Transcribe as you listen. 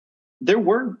there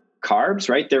were carbs,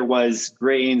 right? There was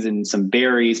grains and some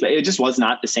berries, but it just was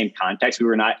not the same context. We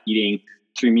were not eating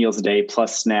 3 meals a day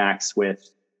plus snacks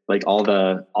with like all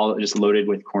just loaded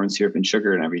with corn syrup and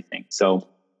sugar and everything. So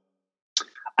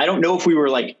I don't know if we were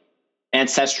like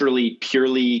ancestrally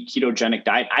purely ketogenic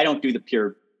diet. I don't do the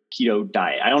pure keto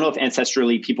diet. I don't know if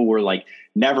ancestrally people were like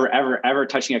never, ever, ever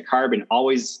touching a carb and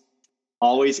always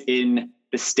in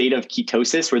the state of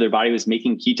ketosis where their body was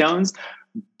making ketones.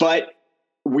 But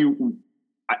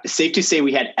safe to say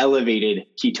we had elevated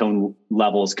ketone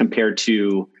levels compared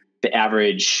to the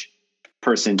average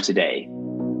person today.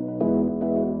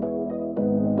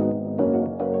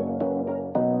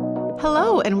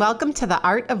 Hello, and welcome to the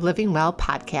Art of Living Well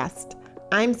podcast.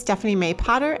 I'm Stephanie May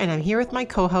Potter, and I'm here with my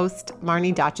co-host,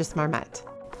 Marnie Dotches-Marmette.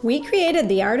 We created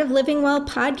the Art of Living Well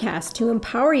podcast to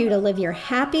empower you to live your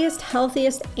happiest,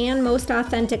 healthiest, and most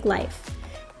authentic life.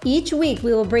 Each week,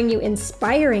 we will bring you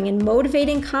inspiring and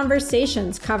motivating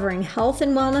conversations covering health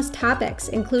and wellness topics,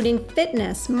 including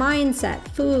fitness, mindset,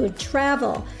 food,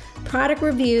 travel, product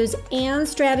reviews, and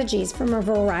strategies from a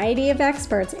variety of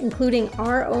experts, including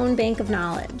our own bank of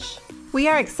knowledge. We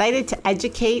are excited to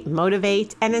educate,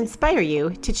 motivate, and inspire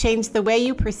you to change the way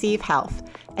you perceive health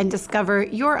and discover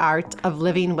your art of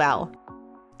living well.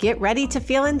 Get ready to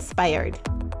feel inspired.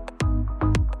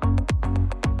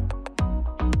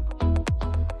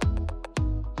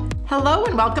 Hello,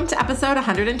 and welcome to episode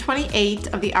 128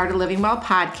 of the Art of Living Well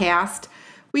podcast.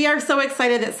 We are so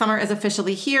excited that summer is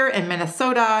officially here in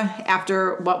Minnesota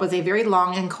after what was a very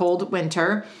long and cold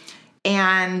winter.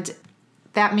 And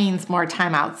that means more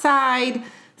time outside,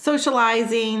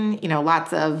 socializing,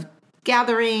 lots of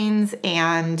gatherings,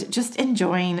 and just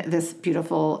enjoying this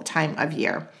beautiful time of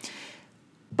year.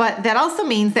 But that also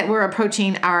means that we're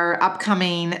approaching our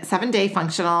upcoming 7-day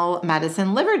functional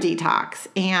medicine liver detox,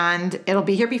 and it'll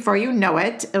be here before you know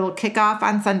it. It will kick off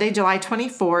on Sunday, July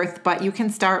 24th, but you can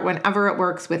start whenever it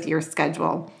works with your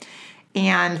schedule.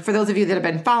 And for those of you that have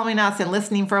been following us and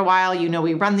listening for a while, you know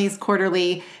we run these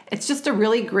quarterly. It's just a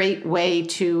really great way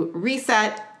to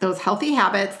reset those healthy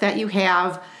habits that you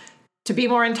have, to be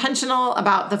more intentional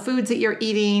about the foods that you're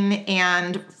eating,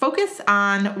 and focus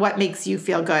on what makes you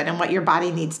feel good and what your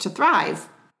body needs to thrive.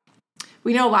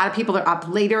 We know a lot of people are up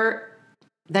later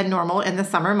than normal in the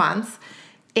summer months,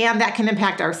 and that can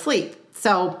impact our sleep.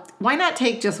 So why not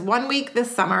take just 1 week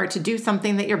this summer to do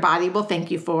something that your body will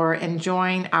thank you for and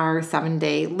join our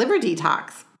 7-day liver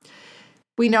detox?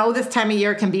 We know this time of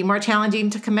year can be more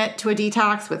challenging to commit to a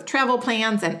detox with travel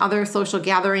plans and other social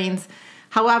gatherings.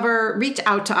 However, reach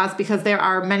out to us because there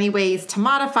are many ways to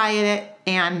modify it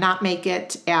and not make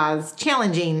it as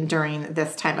challenging during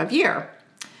this time of year.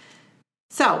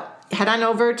 So head on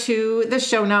over to the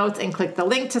show notes and click the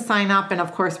link to sign up, and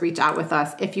of course, reach out with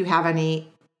us if you have any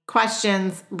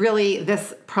questions. Really,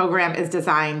 this program is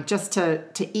designed just to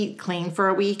eat clean for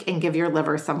a week and give your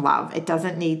liver some love. It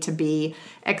doesn't need to be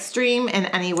extreme in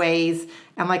any ways.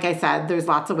 And like I said, there's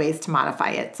lots of ways to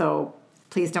modify it. So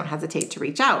please don't hesitate to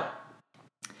reach out.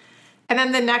 And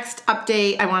then the next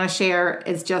update I want to share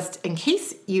is just in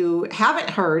case you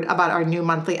haven't heard about our new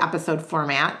monthly episode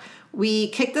format. We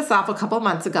kicked this off a couple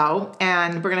months ago,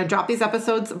 and we're going to drop these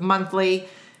episodes monthly.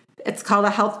 It's called a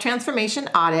Health Transformation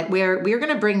Audit, where we're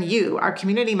going to bring you, our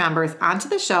community members, onto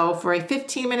the show for a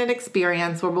 15-minute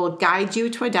experience where we'll guide you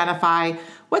to identify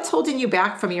what's holding you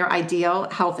back from your ideal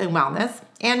health and wellness,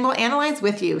 and we'll analyze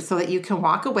with you so that you can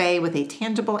walk away with a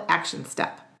tangible action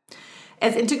step.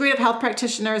 As integrative health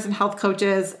practitioners and health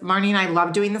coaches, Marnie and I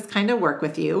love doing this kind of work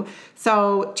with you.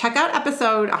 So check out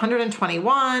episode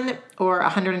 121 or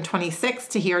 126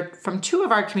 to hear from 2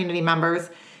 of our community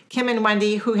members, Kim and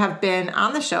Wendy, who have been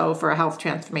on the show for a health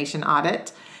transformation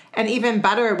audit. And even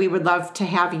better, we would love to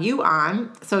have you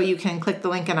on, so you can click the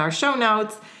link in our show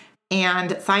notes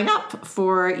and sign up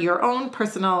for your own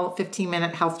personal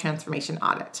 15-minute health transformation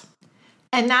audit.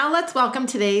 And now let's welcome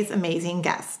today's amazing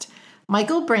guest,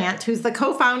 Michael Brandt, who's the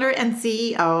co-founder and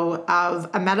CEO of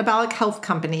a metabolic health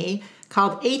company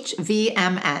called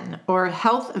HVMN, or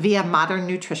Health Via Modern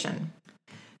Nutrition.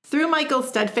 Through Michael's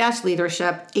steadfast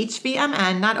leadership,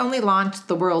 HVMN not only launched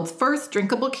the world's first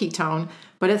drinkable ketone,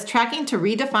 but is tracking to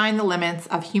redefine the limits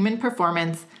of human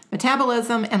performance,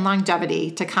 metabolism, and longevity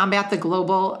to combat the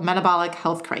global metabolic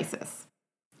health crisis.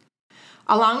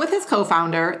 Along with his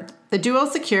co-founder, the duo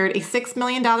secured a $6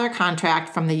 million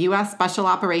contract from the U.S. Special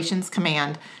Operations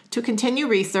Command to continue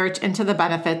research into the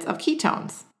benefits of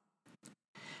ketones.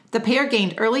 The pair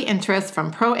gained early interest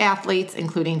from pro athletes,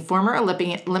 including former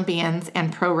Olympians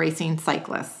and pro racing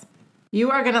cyclists. You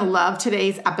are going to love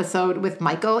today's episode with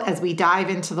Michael as we dive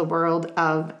into the world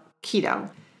of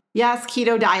keto. Yes,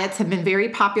 keto diets have been very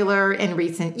popular in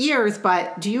recent years,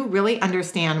 but do you really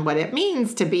understand what it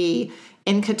means to be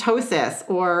in ketosis,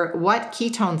 or what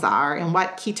ketones are and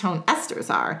what ketone esters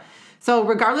are? So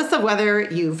regardless of whether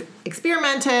you've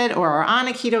experimented or are on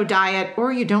a keto diet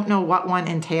or you don't know what one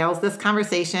entails, this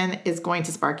conversation is going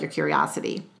to spark your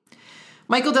curiosity.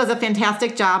 Michael does a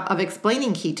fantastic job of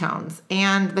explaining ketones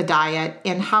and the diet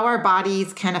and how our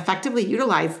bodies can effectively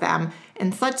utilize them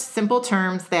in such simple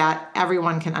terms that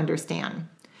everyone can understand.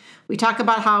 We talk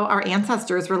about how our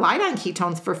ancestors relied on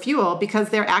ketones for fuel because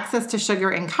their access to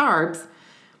sugar and carbs,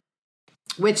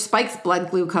 which spikes blood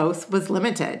glucose, was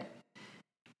limited.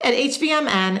 At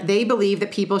HVMN, they believe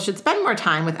that people should spend more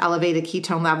time with elevated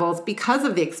ketone levels because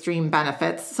of the extreme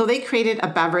benefits, so they created a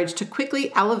beverage to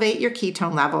quickly elevate your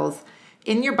ketone levels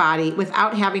in your body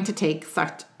without having to take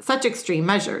such extreme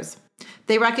measures.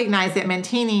 They recognize that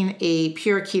maintaining a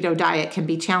pure keto diet can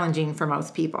be challenging for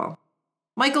most people.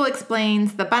 Michael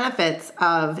explains the benefits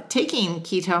of taking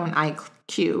ketone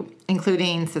IQ,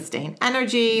 including sustained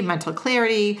energy, mental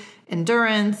clarity,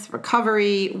 endurance,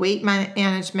 recovery, weight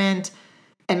management,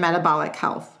 and metabolic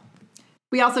health.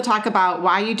 We also talk about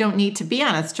why you don't need to be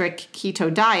on a strict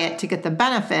keto diet to get the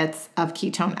benefits of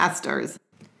ketone esters.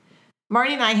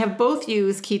 Marty and I have both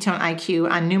used ketone IQ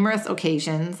on numerous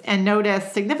occasions and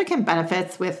noticed significant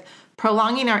benefits with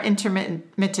prolonging our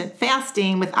intermittent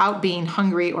fasting without being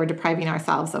hungry or depriving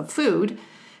ourselves of food.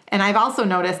 And I've also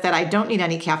noticed that I don't need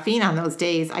any caffeine on those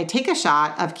days. I take a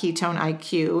shot of ketone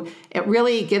IQ. It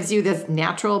really gives you this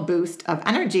natural boost of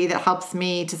energy that helps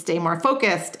me to stay more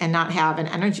focused and not have an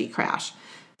energy crash.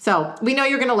 So we know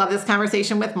you're going to love this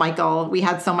conversation with Michael. We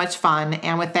had so much fun.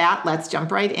 And with that, let's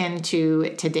jump right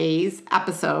into today's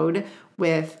episode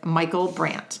with Michael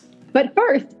Brandt. But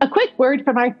first, a quick word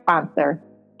from our sponsor,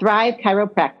 Thrive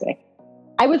Chiropractic.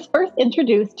 I was first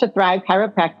introduced to Thrive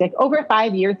Chiropractic over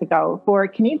 5 years ago for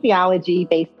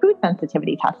kinesiology-based food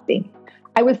sensitivity testing.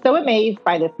 I was so amazed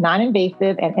by this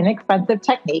non-invasive and inexpensive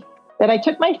technique that I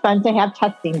took my son to have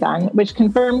testing done, which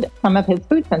confirmed some of his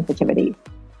food sensitivities.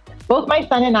 Both my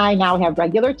son and I now have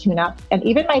regular tune-ups, and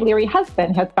even my leery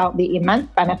husband has felt the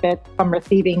immense benefits from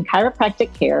receiving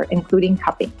chiropractic care, including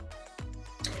cupping.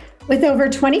 With over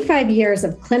 25 years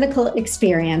of clinical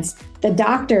experience, the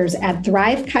doctors at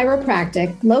Thrive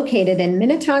Chiropractic, located in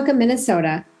Minnetonka,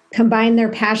 Minnesota, combine their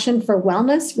passion for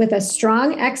wellness with a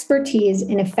strong expertise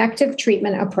in effective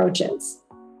treatment approaches.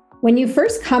 When you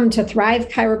first come to Thrive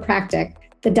Chiropractic,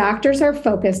 the doctors are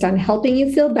focused on helping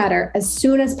you feel better as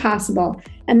soon as possible,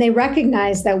 and they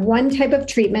recognize that one type of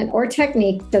treatment or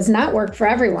technique does not work for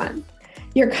everyone.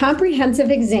 Your comprehensive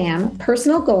exam,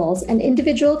 personal goals, and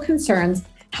individual concerns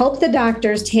help the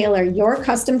doctors tailor your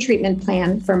custom treatment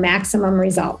plan for maximum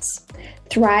results.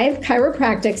 Thrive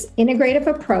Chiropractic's integrative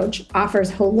approach offers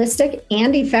holistic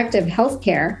and effective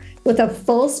healthcare with a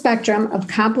full spectrum of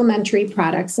complementary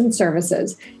products and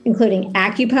services, including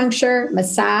acupuncture,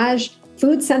 massage,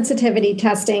 food sensitivity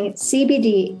testing,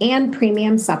 CBD, and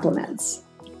premium supplements.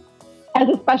 As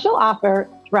a special offer,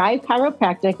 Thrive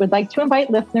Chiropractic would like to invite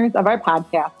listeners of our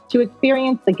podcast to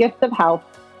experience the gift of health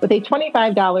with a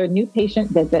 $25 new patient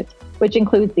visit, which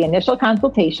includes the initial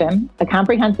consultation, a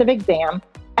comprehensive exam,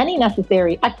 any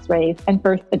necessary x-rays, and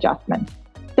first adjustments.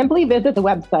 Simply visit the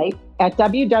website at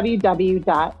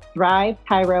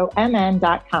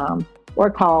www.thrivechiromn.com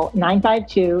or call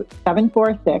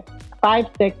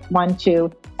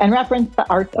 952-746-5612 and reference the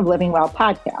Arts of Living Well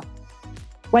podcast.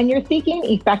 When you're seeking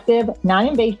effective,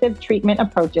 non-invasive treatment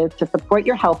approaches to support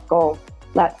your health goals,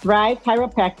 let Thrive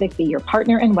Chiropractic be your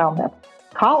partner in wellness.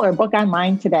 Call or book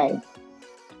online today.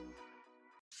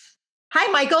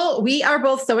 Hi, Michael. We are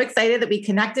both so excited that we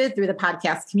connected through the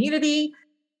podcast community.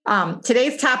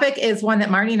 Today's topic is one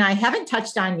that Marty and I haven't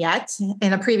touched on yet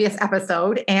in a previous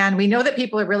episode, and we know that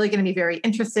people are really going to be very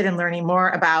interested in learning more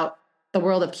about the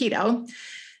world of keto.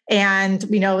 And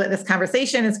we know that this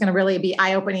conversation is going to really be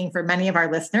eye-opening for many of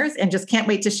our listeners, and just can't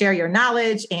wait to share your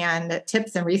knowledge and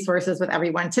tips and resources with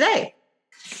everyone today.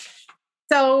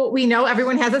 So we know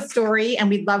everyone has a story, and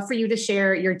we'd love for you to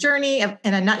share your journey in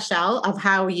a nutshell of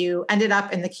how you ended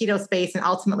up in the keto space and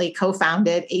ultimately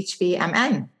co-founded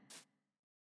HVMN.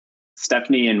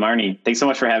 Stephanie and Marnie, thanks so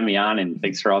much for having me on, and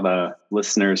thanks for all the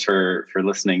listeners for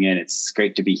listening in. It's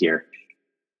great to be here.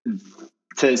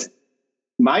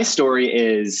 My story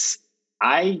is,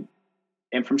 I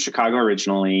am from Chicago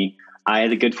originally. I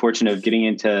had the good fortune of getting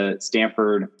into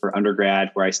Stanford for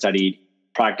undergrad, where I studied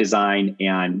product design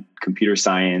and computer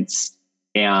science.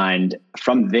 And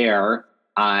from there,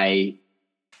 my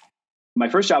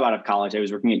first job out of college, I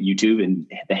was working at YouTube in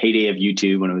the heyday of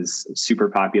YouTube when it was super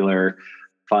popular,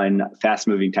 fun, fast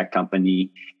moving tech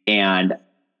company. And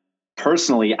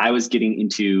personally, I was getting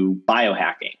into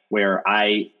biohacking, where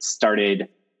I started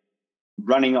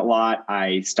running a lot.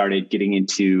 I started getting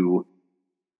into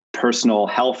personal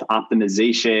health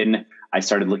optimization. I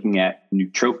started looking at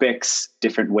nootropics,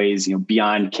 different ways,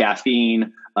 beyond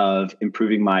caffeine, of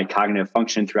improving my cognitive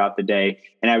function throughout the day.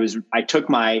 And I took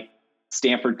my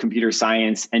Stanford computer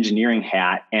science engineering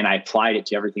hat and I applied it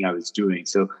to everything I was doing.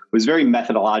 So it was very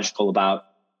methodological about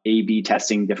A/B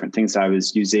testing different things that I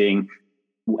was using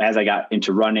as I got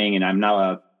into running. And I'm now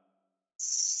a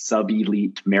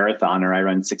sub-elite marathoner. I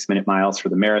run 6-minute miles for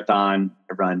the marathon.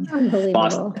 I run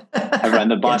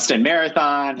the Boston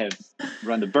Marathon, have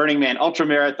run the Burning Man ultra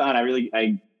marathon.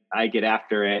 I get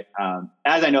after it.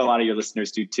 As I know a lot of your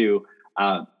listeners do too.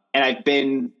 And I've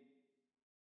been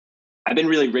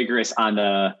really rigorous on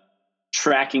the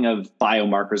tracking of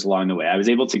biomarkers along the way. I was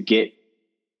able to get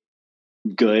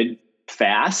good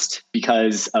fast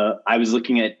because I was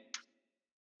looking at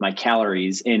my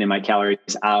calories in and my calories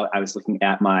out. I was looking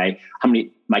at my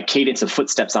cadence of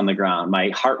footsteps on the ground, my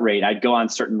heart rate. I'd go on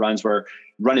certain runs where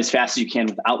run as fast as you can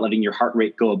without letting your heart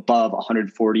rate go above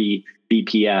 140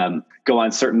 BPM, go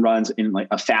on certain runs in like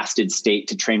a fasted state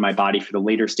to train my body for the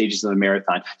later stages of the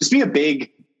marathon. Just being a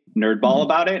big nerdball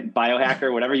about it,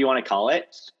 biohacker, whatever you want to call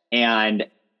it, and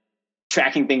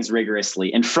tracking things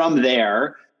rigorously. And from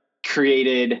there,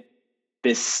 created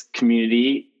this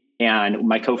community. And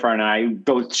my co-founder and I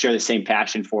both share the same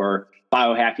passion for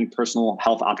biohacking, personal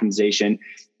health optimization.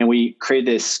 And we created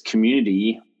this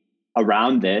community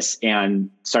around this and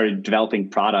started developing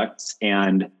products.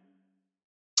 And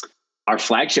our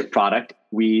flagship product,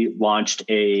 we launched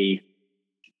a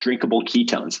drinkable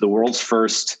ketone. So the world's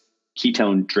first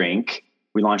ketone drink.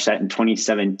 We launched that in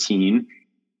 2017.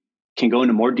 Can go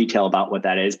into more detail about what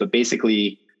that is, but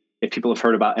basically, if people have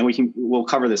heard about, and we'll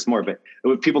cover this more, but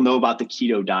if people know about the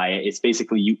keto diet, it's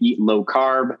basically you eat low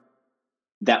carb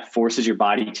that forces your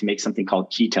body to make something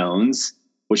called ketones,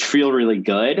 which feel really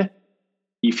good.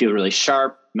 You feel really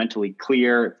sharp, mentally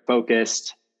clear,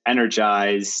 focused,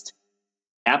 energized,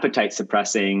 appetite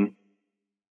suppressing.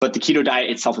 But the keto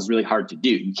diet itself is really hard to do.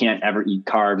 You can't ever eat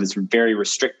carbs. It's very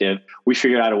restrictive. We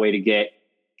figured out a way to get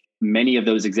many of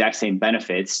those exact same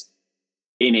benefits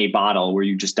in a bottle where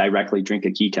you just directly drink a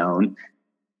ketone.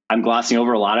 I'm glossing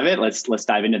over a lot of it. Let's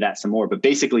dive into that some more. But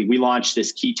basically, we launched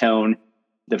this ketone,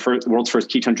 the world's first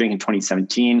ketone drink, in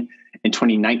 2017. In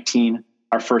 2019,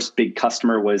 our first big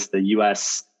customer was the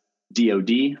US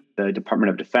DoD, the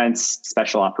Department of Defense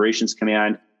Special Operations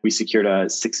Command. We secured a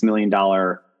 $6 million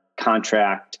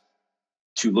contract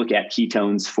to look at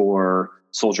ketones for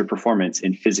soldier performance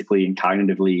in physically and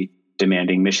cognitively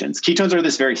demanding missions. Ketones are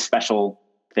this very special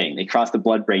thing. They cross the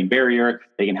blood-brain barrier.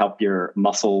 They can help your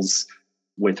muscles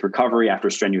with recovery after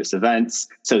strenuous events.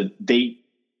 So the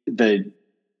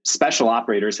special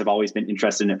operators have always been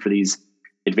interested in it for these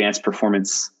advanced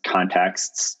performance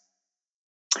contexts.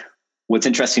 What's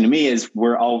interesting to me is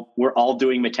we're all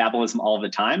doing metabolism all the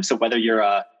time. So whether you're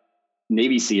a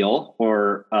Navy SEAL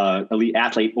or elite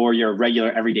athlete, or you're a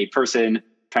regular everyday person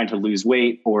trying to lose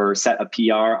weight or set a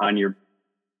PR on your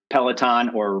Peloton,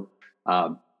 or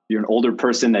you're an older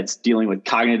person that's dealing with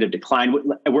cognitive decline,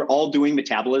 we're all doing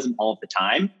metabolism all the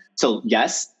time. So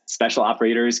yes, special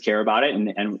operators care about it,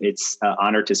 and it's an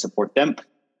honor to support them.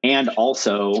 And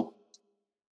also,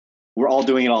 we're all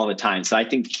doing it all the time. So I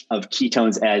think of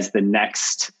ketones as the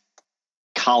next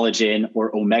collagen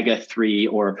or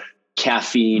omega-3 or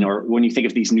caffeine, or when you think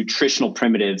of these nutritional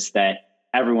primitives that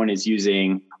everyone is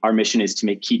using, our mission is to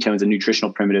make ketones a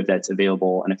nutritional primitive that's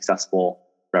available and accessible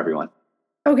for everyone.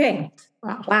 Okay.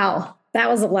 Wow. That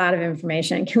was a lot of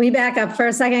information. Can we back up for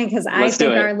a second? Because I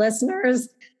think our listeners,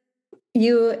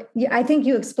 I think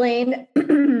you explained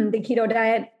the keto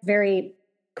diet very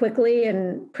quickly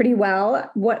and pretty well.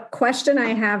 What question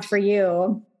I have for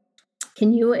you,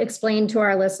 can you explain to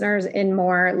our listeners in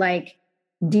more like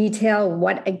detail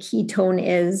what a ketone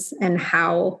is and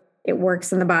how it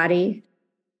works in the body?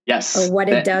 Yes. Or what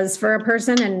it does for a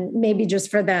person, and maybe just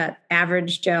for the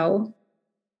average Joe?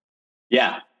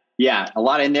 Yeah. A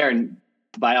lot in there. And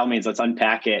by all means, let's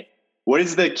unpack it. What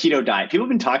is the keto diet? People have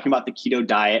been talking about the keto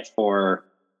diet for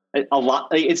a lot.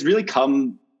 It's really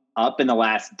come up in the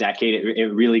last decade. It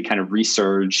really kind of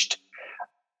resurged.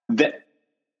 The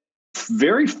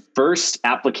very first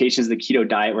applications of the keto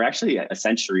diet were actually a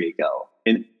century ago.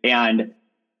 And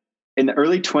in the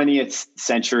early 20th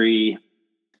century,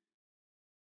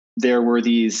 there were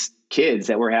these kids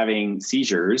that were having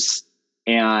seizures,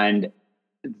 and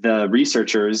the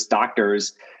researchers,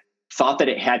 doctors, thought that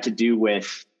it had to do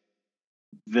with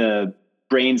the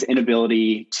brain's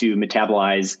inability to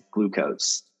metabolize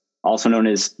glucose, also known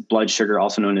as blood sugar,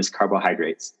 also known as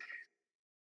carbohydrates.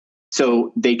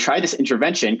 So they tried this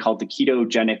intervention called the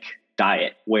ketogenic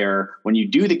diet, where when you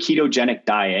do the ketogenic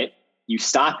diet, you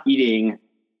stop eating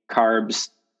carbs,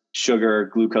 sugar,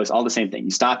 glucose, all the same thing.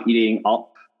 You stop eating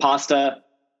all pasta,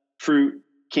 fruit,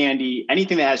 candy,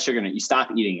 anything that has sugar in it, you stop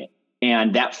eating it.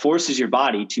 And that forces your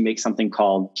body to make something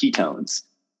called ketones,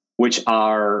 which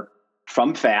are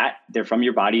from fat. They're from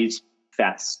your body's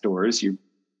fat stores. You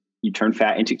turn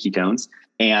fat into ketones,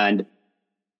 and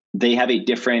they have a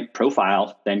different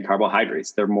profile than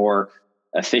carbohydrates. They're more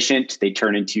efficient. They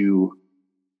turn into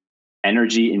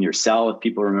energy in your cell. If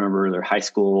people remember their high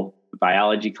school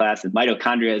biology class, and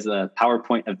mitochondria is the power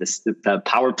plant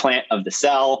of the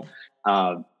cell.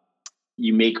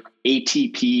 You make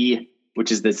ATP,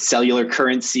 which is the cellular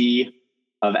currency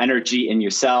of energy in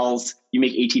your cells. You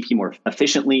make ATP more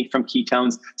efficiently from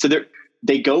ketones. So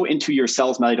they go into your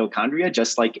cell's mitochondria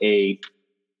just like a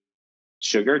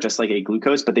sugar, just like a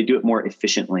glucose, but they do it more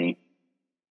efficiently.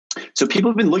 So people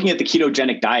have been looking at the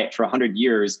ketogenic diet for 100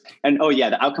 years. And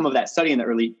the outcome of that study in the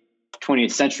early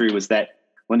 20th century was that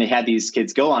when they had these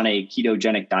kids go on a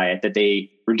ketogenic diet, that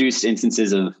they reduced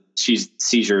instances of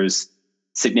seizures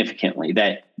significantly,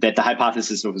 that the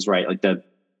hypothesis was right. Like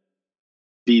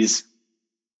these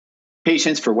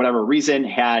patients, for whatever reason,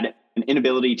 had an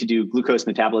inability to do glucose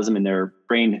metabolism in their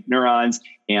brain neurons.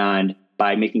 And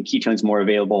by making ketones more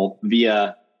available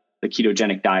via the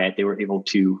ketogenic diet, they were able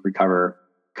to recover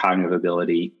cognitive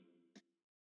ability.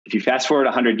 If you fast forward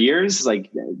 100 years, like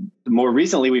more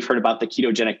recently, we've heard about the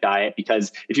ketogenic diet,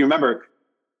 because if you remember,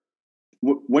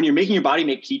 when you're making your body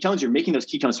make ketones, you're making those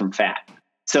ketones from fat.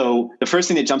 So the first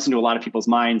thing that jumps into a lot of people's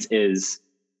minds is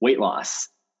weight loss.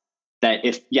 That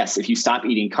if you stop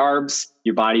eating carbs,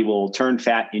 your body will turn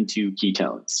fat into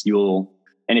ketones.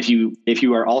 And if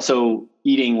you are also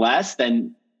eating less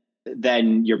than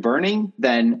you're burning,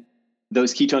 then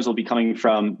those ketones will be coming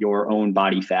from your own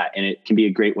body fat. And it can be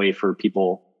a great way for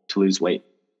people to lose weight.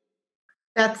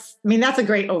 That's a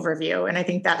great overview. And I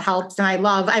think that helps. And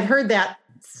I've heard that,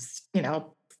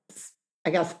 I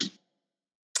guess,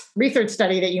 research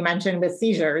study that you mentioned with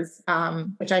seizures,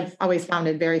 which I've always found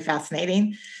it very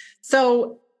fascinating.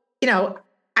 So,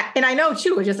 and I know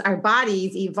too, just our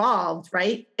bodies evolved,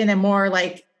 right, in a more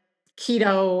like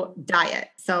keto diet.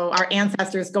 So our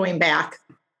ancestors going back,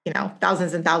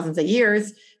 thousands and thousands of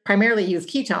years, primarily used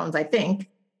ketones, I think,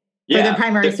 for their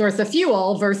primary source of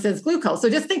fuel versus glucose. So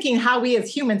just thinking how we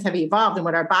as humans have evolved and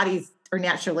what our bodies are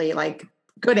naturally like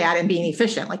good at and being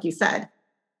efficient, like you said.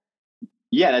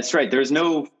 Yeah, that's right. There's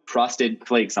no frosted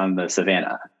flakes on the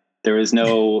savannah. There was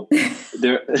no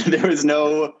there was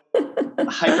no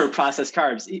hyper processed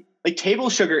carbs. Like table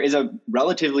sugar is a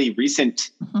relatively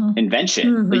recent invention.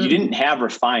 Mm-hmm. Like you didn't have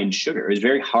refined sugar. It was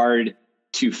very hard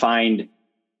to find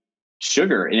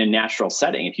sugar in a natural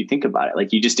setting. If you think about it,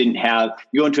 like you just didn't have,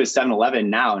 you go into a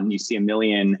 7-Eleven now and you see a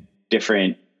million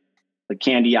different like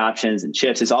candy options and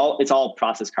chips. It's all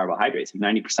processed carbohydrates. Like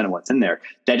 90% of what's in there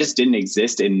that just didn't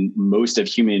exist in most of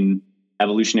human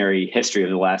evolutionary history of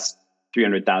the last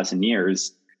 300,000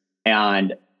 years.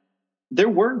 And there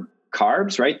were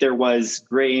carbs, right? There was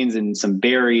grains and some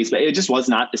berries, but it just was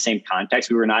not the same context.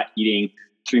 We were not eating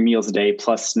 3 meals a day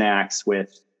plus snacks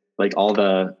with like all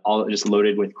just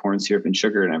loaded with corn syrup and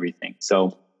sugar and everything.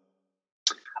 So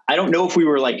I don't know if we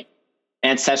were like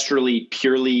ancestrally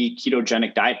purely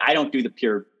ketogenic diet. I don't do the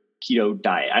pure keto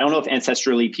diet. I don't know if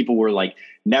ancestrally people were like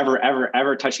never, ever,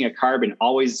 ever touching a carb and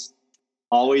always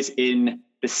in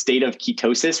the state of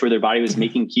ketosis where their body was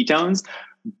making ketones.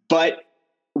 But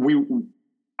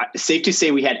safe to say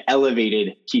we had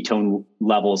elevated ketone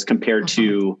levels compared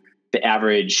to the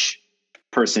average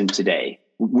person today,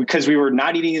 because we were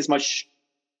not eating as much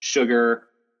sugar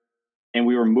and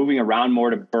we were moving around more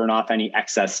to burn off any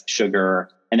excess sugar.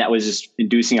 And that was just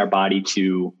inducing our body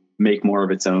to make more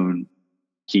of its own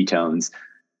ketones.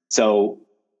 So,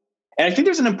 and I think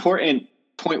there's an important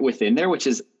point within there, which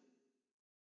is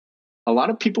a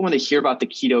lot of people, when they hear about the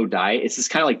keto diet, it's this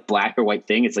kind of like black or white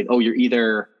thing. It's like, oh, you're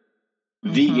either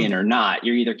vegan or not,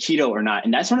 you're either keto or not.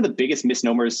 And that's one of the biggest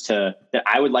misnomers that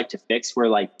I would like to fix, where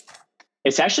like,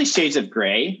 it's actually shades of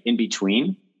gray in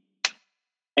between.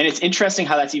 And it's interesting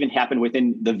how that's even happened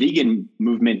within the vegan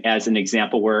movement as an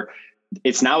example, where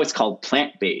it's called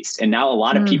plant-based. And now a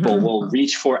lot of people will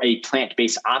reach for a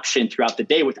plant-based option throughout the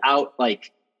day without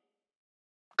like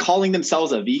calling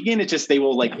themselves a vegan. It's just, they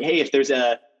will like, hey, if there's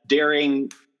a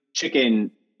daring chicken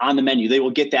on the menu, they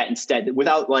will get that instead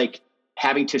without like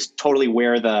having to totally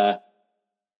wear the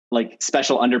like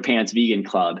special underpants vegan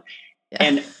club.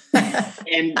 Yeah.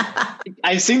 And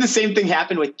I've seen the same thing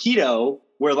happen with keto,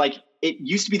 where like it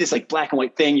used to be this like black and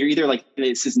white thing. You're either like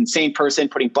this insane person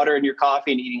putting butter in your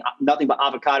coffee and eating nothing but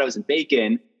avocados and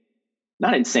bacon.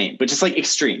 Not insane, but just like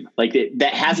extreme. Like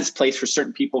that has its place for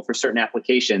certain people, for certain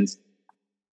applications.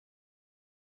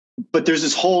 But there's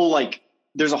a whole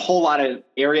lot of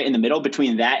area in the middle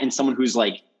between that and someone who's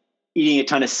like eating a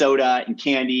ton of soda and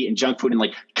candy and junk food and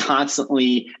like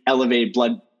constantly elevated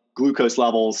blood glucose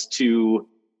levels to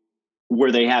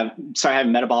where they start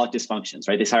having metabolic dysfunctions,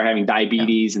 right? They start having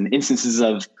diabetes, and the instances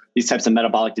of these types of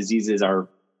metabolic diseases are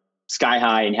sky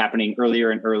high and happening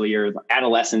earlier and earlier. The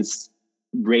adolescence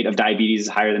rate of diabetes is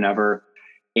higher than ever.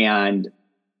 And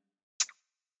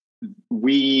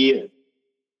we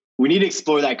need to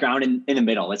explore that ground in the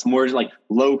middle. It's more like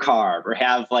low carb, or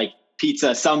have like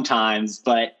pizza sometimes,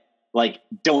 but like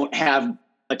don't have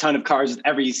a ton of carbs with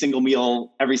every single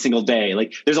meal, every single day.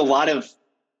 Like there's a lot of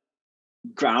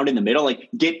ground in the middle, like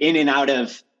get in and out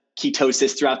of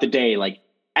ketosis throughout the day, like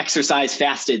exercise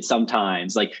fasted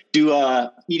sometimes, like do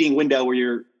a eating window where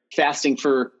you're fasting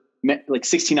for like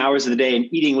 16 hours of the day and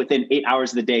eating within 8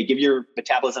 hours of the day. Give your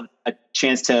metabolism a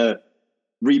chance to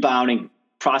rebound and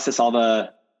process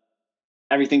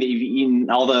everything that you've eaten,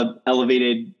 all the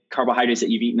elevated carbohydrates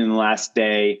that you've eaten in the last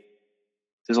day.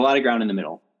 There's a lot of ground in the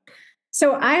middle.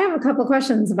 So I have a couple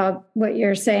questions about what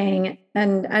you're saying,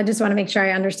 and I just want to make sure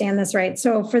I understand this right.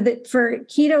 So for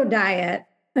keto diet,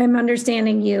 I'm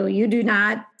understanding you do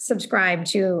not subscribe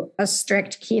to a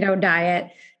strict keto diet.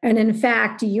 And in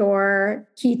fact, your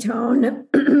ketone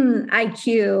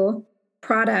IQ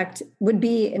product would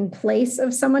be in place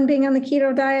of someone being on the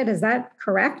keto diet. Is that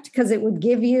correct? Because it would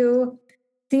give you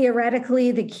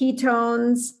theoretically the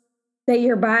ketones that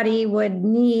your body would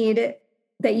need,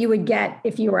 that you would get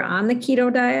if you were on the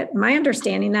keto diet. Am I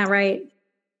understanding that right?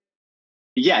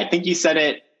 Yeah, I think you said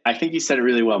it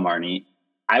really well, Marnie.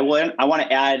 I want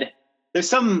to add, there's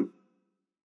some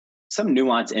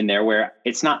nuance in there where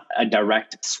it's not a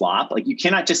direct swap. Like you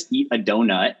cannot just eat a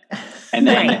donut and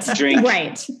then drink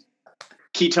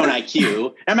ketone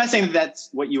IQ. I'm not saying that's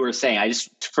what you were saying. I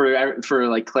just, for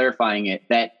like clarifying it,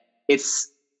 that it's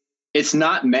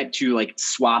not meant to like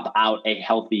swap out a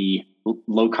healthy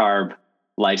low carb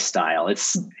lifestyle.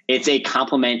 It's a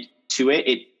complement to it.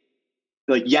 It,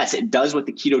 like, yes, it does what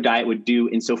the keto diet would do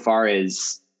insofar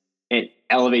as it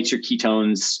elevates your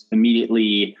ketones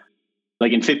immediately.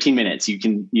 Like in 15 minutes, you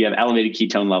have elevated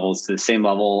ketone levels to the same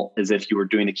level as if you were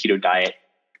doing the keto diet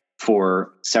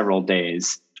for several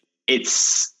days.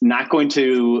 It's not going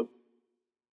to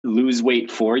lose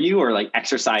weight for you or like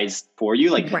exercise for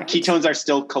you. Like ketones are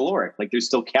still caloric. Like there's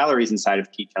still calories inside of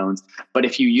ketones, but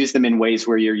if you use them in ways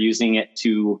where you're using it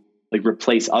to like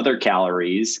replace other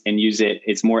calories and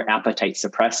it's more appetite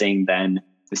suppressing than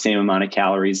the same amount of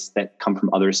calories that come from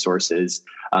other sources.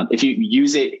 If you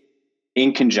use it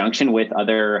in conjunction with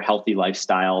other healthy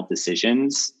lifestyle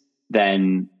decisions,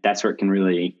 then that's where it can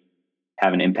really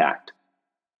have an impact.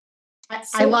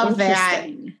 I love that.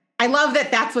 I love that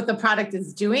that's what the product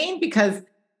is doing, because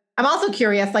I'm also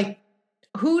curious, like,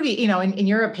 who do you know, in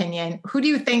your opinion, who do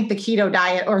you think the keto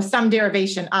diet or some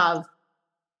derivation of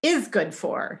is good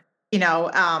for,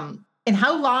 and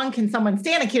how long can someone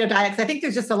stay on a keto diet? Because I think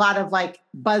there's just a lot of like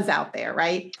buzz out there,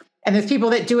 right? And there's people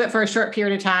that do it for a short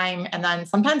period of time, and then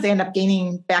sometimes they end up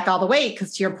gaining back all the weight,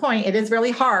 because to your point, it is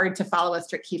really hard to follow a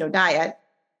strict keto diet.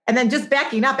 And then just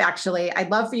backing up, actually, I'd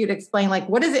love for you to explain, like,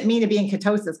 what does it mean to be in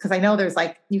ketosis? Because I know there's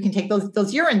like, you can take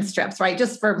those urine strips, right?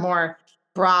 Just for more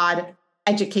broad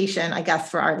education, I guess,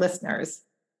 for our listeners.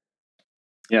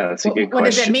 Yeah, that's a good question. What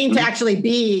does it mean to actually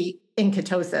be in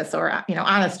ketosis or,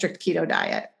 on a strict keto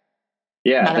diet?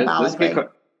 Yeah, that's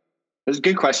a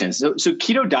good question. So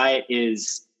keto diet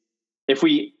is, if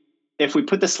we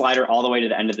put the slider all the way to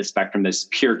the end of the spectrum, there's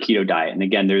pure keto diet. And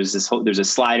again, there's a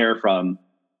slider from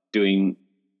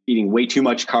eating way too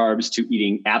much carbs to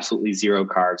eating absolutely zero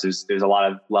carbs. There's a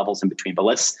lot of levels in between, but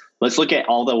let's look at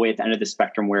all the way at the end of the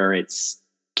spectrum where it's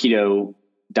keto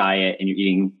diet and you're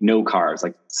eating no carbs,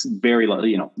 like it's very low,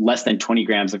 less than 20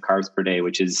 grams of carbs per day,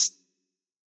 which is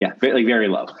very, very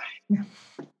low. Yeah.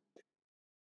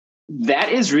 That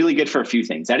is really good for a few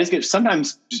things. That is good.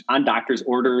 Sometimes just on doctor's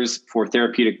orders for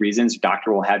therapeutic reasons, your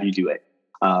doctor will have you do it.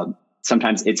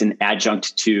 Sometimes it's an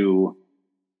adjunct to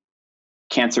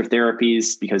cancer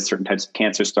therapies, because certain types of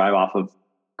cancers thrive off of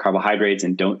carbohydrates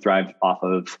and don't thrive off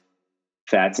of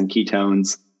fats and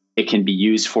ketones. It can be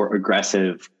used for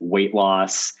aggressive weight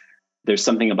loss. There's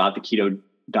something about the keto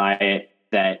diet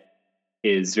that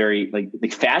is very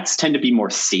like fats tend to be more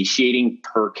satiating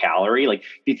per calorie. Like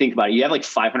if you think about it, you have like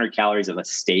 500 calories of a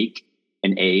steak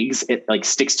and eggs. It like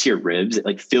sticks to your ribs. It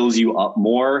like fills you up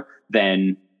more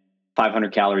than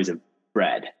 500 calories of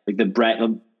bread. Like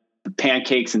the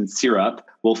pancakes and syrup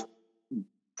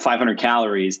 500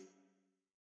 calories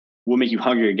will make you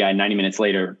hungry again 90 minutes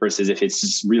later, versus if it's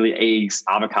just really eggs,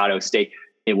 avocado, steak,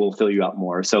 it will fill you up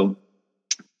more. So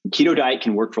keto diet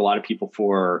can work for a lot of people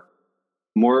for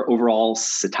more overall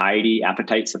satiety,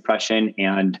 appetite suppression,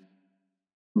 and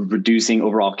reducing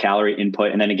overall calorie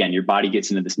input. And then again, your body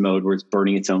gets into this mode where it's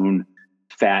burning its own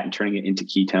fat and turning it into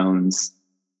ketones.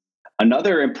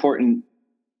 Another important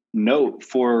note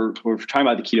for we're talking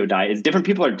about the keto diet is different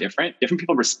people are different. Different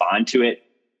people respond to it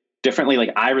differently.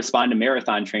 Like I respond to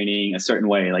marathon training a certain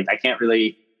way. Like I can't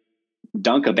really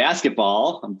dunk a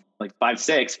basketball. I'm like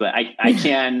 5'6", but I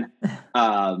can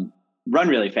run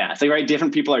really fast. Like, right.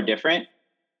 Different people are different.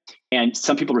 And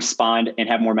some people respond and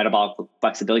have more metabolic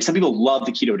flexibility. Some people love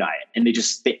the keto diet and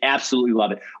they absolutely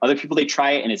love it. Other people, they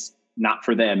try it and it's not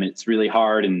for them. And it's really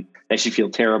hard and they should feel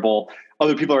terrible.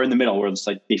 Other people are in the middle where it's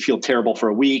like they feel terrible for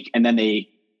a week and then they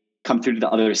come through to the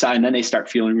other side and then they start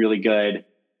feeling really good.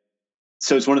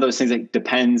 So it's one of those things that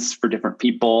depends for different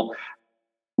people.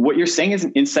 What you're saying is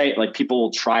an insight. Like people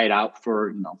will try it out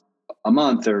for, a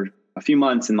month or a few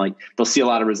months and like they'll see a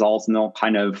lot of results and they'll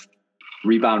kind of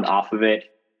rebound off of it.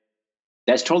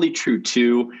 That's totally true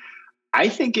too. I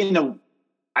think it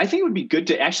would be good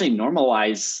to actually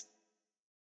normalize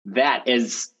that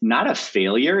as not a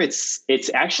failure. It's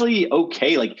actually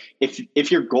okay. Like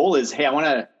if your goal is, hey, I want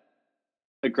to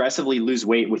aggressively lose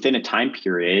weight within a time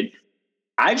period,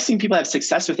 I've seen people have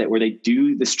success with it where they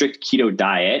do the strict keto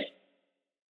diet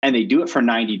and they do it for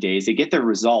 90 days. They get their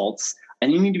results,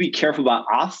 and you need to be careful about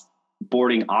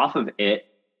offboarding off of it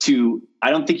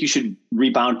I don't think you should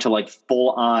rebound to like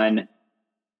full on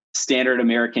standard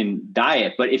American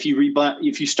diet. But if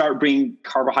you start bringing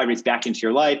carbohydrates back into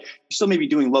your life, you're still maybe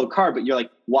doing low carb, but you're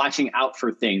like watching out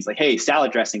for things like, hey,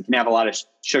 salad dressing can have a lot of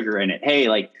sugar in it. Hey,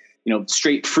 like,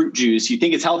 straight fruit juice, you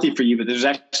think it's healthy for you, but there's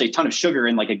actually a ton of sugar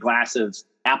in like a glass of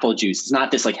apple juice. It's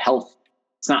not this like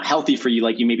it's not healthy for you.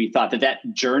 Like you maybe thought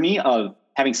that journey of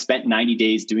having spent 90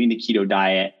 days doing the keto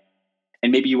diet,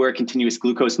 and maybe you wear a continuous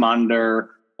glucose monitor,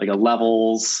 like a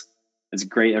Levels, it's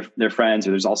great. They're friends.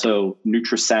 Or there's also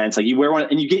NutriSense. Like you wear one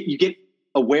and you get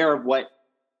aware of what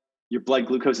your blood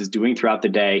glucose is doing throughout the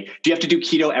day. Do you have to do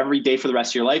keto every day for the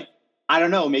rest of your life? I don't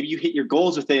know. Maybe you hit your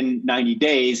goals within 90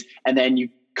 days and then you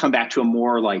come back to a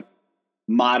more like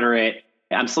moderate.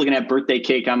 I'm still going to have birthday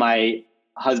cake on my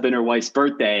husband or wife's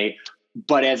birthday,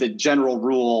 but as a general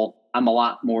rule, I'm a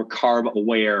lot more carb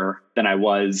aware than I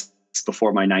was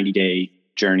before my 90-day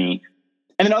journey.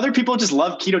 And then other people just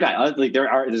love keto diet. Like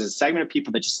there's a segment of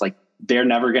people that just like, they're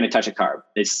never going to touch a carb.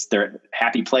 They're at a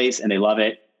happy place and they love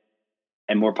it,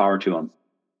 and more power to them.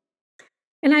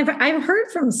 And I've heard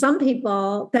from some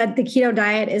people that the keto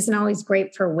diet isn't always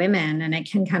great for women and it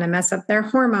can kind of mess up their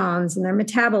hormones and their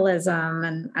metabolism.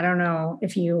 And I don't know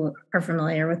if you are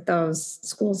familiar with those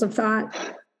schools of thought.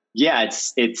 Yeah,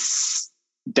 it's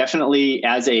definitely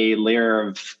as a layer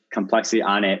of complexity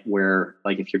on it, where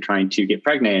like if you're trying to get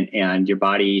pregnant and your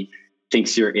body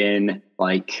thinks you're in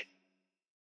like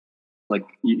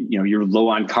you're low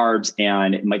on carbs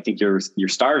and it might think you're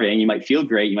starving, you might feel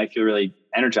great, you might feel really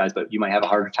energized, but you might have a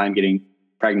harder time getting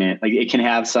pregnant. Like it can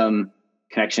have some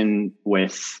connection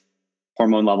with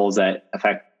hormone levels that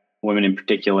affect women in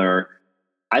particular.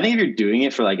 I think if you're doing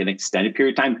it for like an extended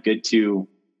period of time, good to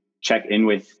check in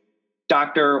with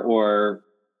doctor or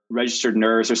registered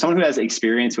nurse or someone who has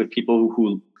experience with people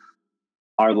who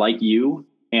are like you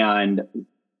and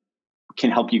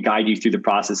can help you, guide you through the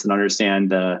process and understand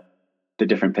the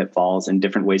different pitfalls and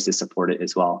different ways to support it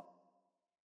as well.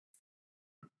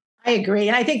 I agree.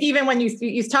 And I think even when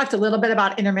you talked a little bit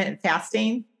about intermittent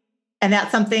fasting, and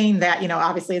that's something that,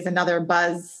 obviously is another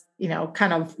buzz,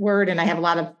 kind of word. And I have a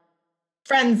lot of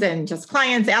friends and just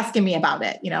clients asking me about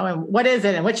it, and what is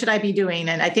it and what should I be doing?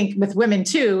 And I think with women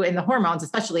too, in the hormones,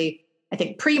 especially I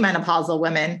think premenopausal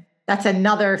women, that's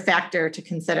another factor to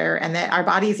consider, and that our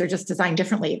bodies are just designed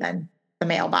differently than the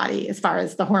male body as far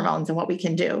as the hormones and what we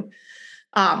can do.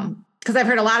 Because I've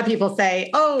heard a lot of people say,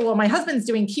 oh, well, my husband's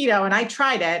doing keto and I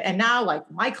tried it, and now like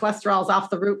my cholesterol's off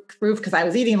the roof because I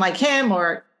was eating like him.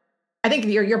 Or I think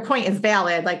your point is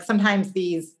valid. Like sometimes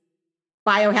these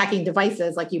biohacking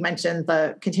devices, like you mentioned,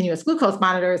 the continuous glucose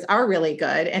monitors are really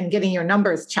good, and getting your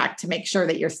numbers checked to make sure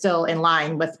that you're still in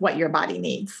line with what your body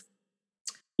needs.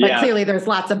 But clearly there's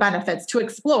lots of benefits to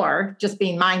explore, just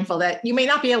being mindful that you may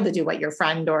not be able to do what your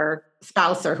friend or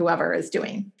spouse or whoever is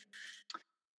doing.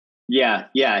 Yeah.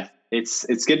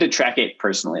 It's good to track it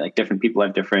personally. Like different people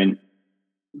have different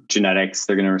genetics.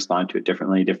 They're going to respond to it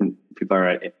differently. Different people are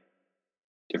at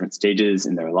different stages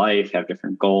in their life, have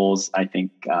different goals. I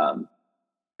think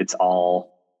it's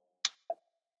all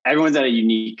everyone's at a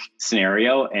unique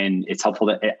scenario, and it's helpful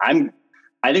that I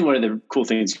think one of the cool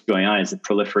things going on is the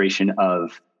proliferation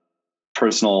of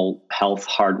personal health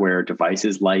hardware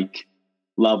devices like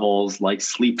Levels, like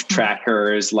sleep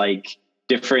trackers, like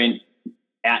different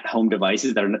at-home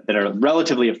devices that are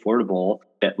relatively affordable,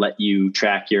 that let you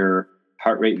track your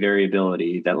heart rate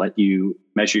variability, that let you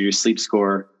measure your sleep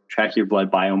score, track your blood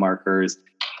biomarkers.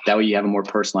 That way you have a more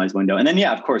personalized window. And then,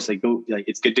 yeah, of course,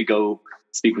 it's good to go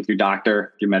speak with your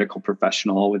doctor, your medical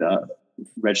professional, with a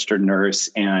registered nurse,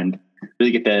 and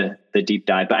really get the deep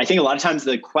dive. But I think a lot of times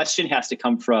the question has to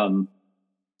come from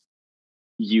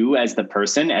you as the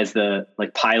person, as the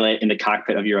pilot in the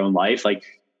cockpit of your own life. Like,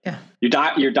 yeah,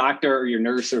 your doctor or your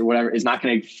nurse or whatever is not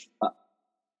going to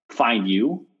find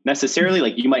you necessarily.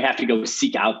 Like, you might have to go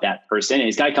seek out that person, and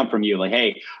it's got to come from you. Like,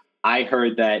 hey, I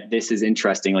heard that this is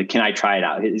interesting. Like, can I try it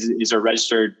out? Is there a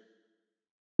registered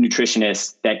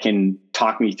nutritionist that can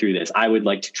talk me through this? I would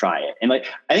like to try it. And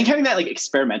I think having that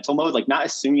experimental mode, not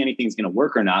assuming anything's going to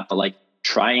work or not, but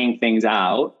trying things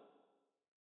out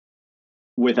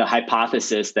with a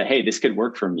hypothesis that, hey, this could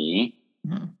work for me,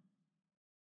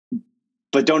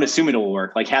 but don't assume it will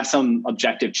work. Have some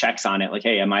objective checks on it.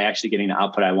 Hey, am I actually getting the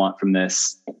output I want from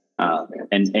this?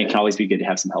 And it can always be good to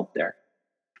have some help there.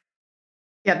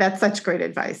 Yeah, that's such great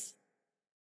advice.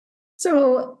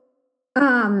 So,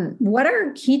 what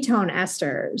are ketone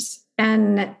esters,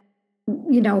 and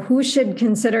who should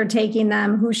consider taking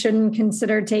them? Who shouldn't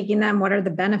consider taking them? What are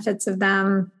the benefits of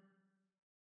them?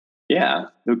 Yeah,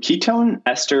 so ketone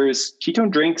esters,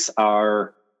 ketone drinks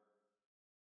are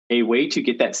a way to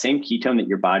get that same ketone that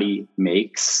your body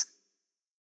makes,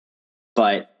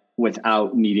 but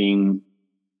without needing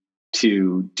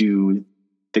to do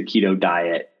the keto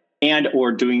diet,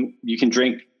 you can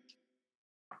drink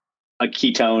a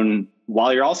ketone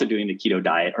while you're also doing the keto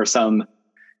diet or some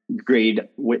grade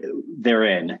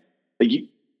therein.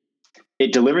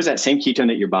 It delivers that same ketone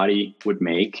that your body would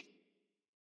make.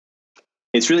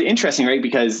 It's really interesting, right?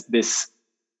 Because this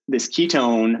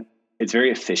ketone, it's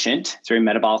very efficient. It's very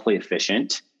metabolically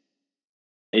efficient.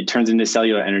 It turns into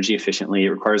cellular energy efficiently. It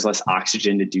requires less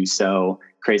oxygen to do so,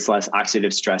 creates less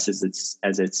oxidative stress as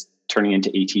it's turning into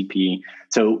ATP.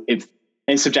 So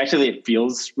and subjectively, it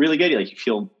feels really good. You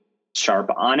feel sharp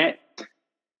on it.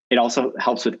 It also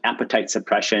helps with appetite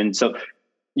suppression. So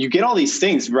you get all these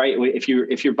things, right? If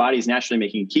your body's naturally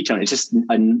making ketone, it's just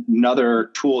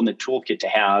another tool in the toolkit to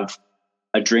have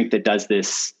a drink that does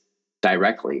this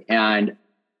directly. And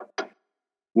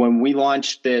when we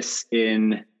launched this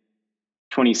in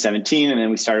 2017, and then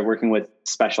we started working with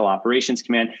Special Operations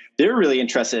Command, they're really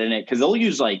interested in it because they'll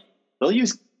use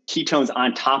ketones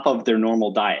on top of their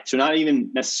normal diet. So not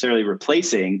even necessarily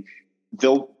replacing,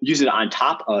 they'll use it on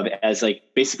top of as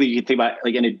basically you can think about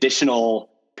an additional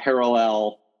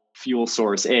parallel fuel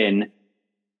source in,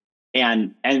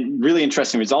 and really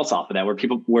interesting results off of that,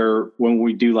 when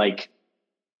we do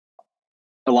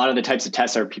a lot of the types of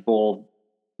tests are people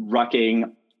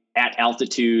rucking at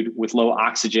altitude with low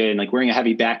oxygen, wearing a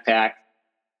heavy backpack,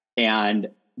 and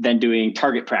then doing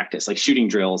target practice, shooting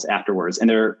drills afterwards. And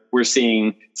we're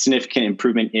seeing significant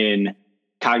improvement in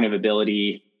cognitive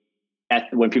ability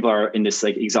when people are in this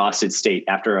exhausted state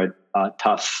after a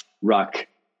tough ruck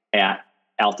at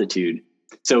altitude.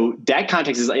 So that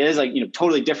context is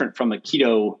totally different from a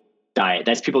keto diet.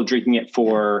 That's people drinking it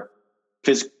for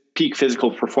peak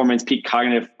physical performance, peak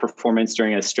cognitive performance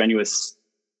during a strenuous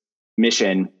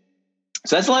mission.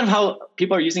 So that's a lot of how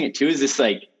people are using it too, is this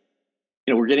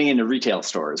we're getting into retail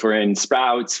stores. We're in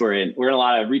Sprouts. We're in a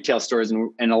lot of retail stores,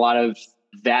 and a lot of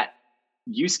that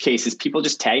use case is people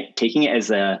just taking it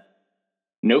as a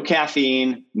no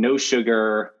caffeine, no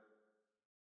sugar,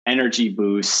 energy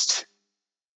boost.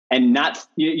 And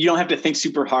you don't have to think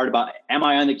super hard about, am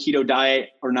I on the keto diet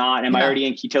or not? Am I already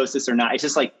in ketosis or not? It's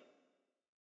just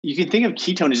you can think of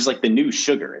ketone as just the new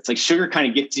sugar. It's sugar kind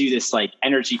of gets you this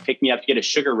energy pick me up, you get a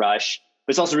sugar rush,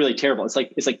 but it's also really terrible. It's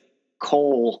like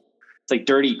coal. It's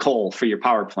dirty coal for your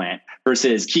power plant,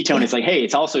 versus ketone. It's hey,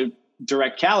 it's also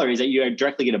direct calories that you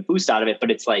directly get a boost out of it,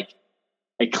 but it's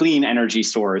a clean energy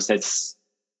source that's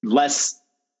less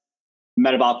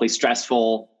metabolically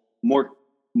stressful,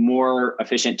 more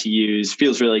efficient to use,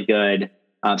 feels really good.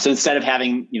 So instead of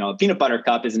having, a peanut butter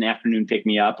cup as an afternoon pick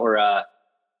me up, or a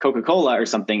Coca-Cola or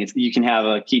something, you can have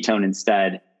a ketone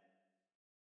instead,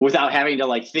 without having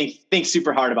to think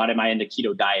super hard about, am I in the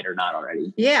keto diet or not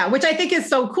already? Yeah, which I think is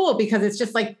so cool, because it's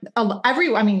just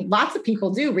lots of people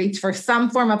do reach for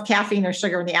some form of caffeine or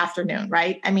sugar in the afternoon,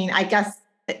 right? I guess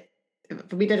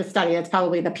if we did a study, it's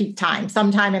probably the peak time,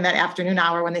 sometime in that afternoon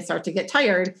hour when they start to get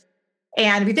tired.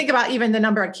 And if you think about even the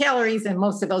number of calories in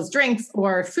most of those drinks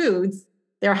or foods,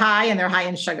 they're high and they're high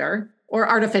in sugar or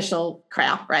artificial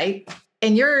crap, right?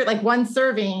 And you're like one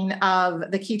serving of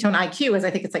the ketone IQ is,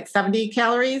 I think it's like 70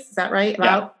 calories. Is that right?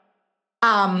 About.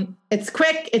 It's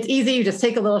quick, it's easy. You just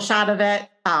take a little shot of it.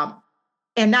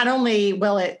 And not only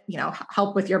will it,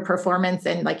 help with your performance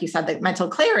and like you said, the mental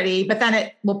clarity, but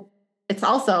then it's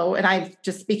also, and I've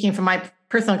just speaking from my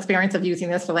personal experience of using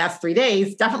this for the last 3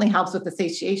 days, definitely helps with the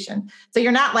satiation. So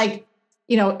you're not like,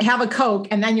 have a Coke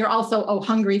and then you're also,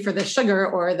 hungry for the sugar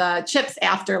or the chips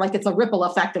after, like it's a ripple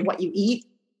effect of what you eat.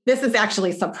 This is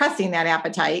actually suppressing that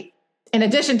appetite in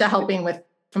addition to helping with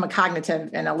from a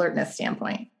cognitive and alertness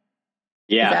standpoint.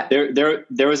 Yeah,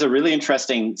 there was a really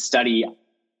interesting study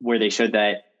where they showed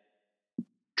that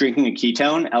drinking a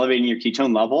ketone, elevating your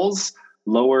ketone levels,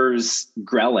 lowers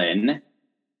ghrelin,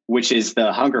 which is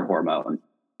the hunger hormone.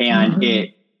 And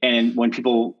and when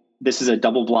people, this is a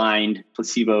double-blind,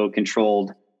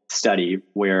 placebo-controlled study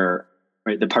where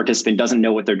the participant doesn't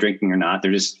know what they're drinking or not.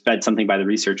 They're just fed something by the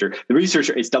researcher. The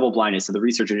researcher, it's double-blinded, so the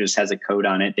researcher just has a code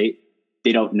on it.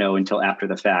 They don't know until after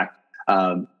the fact.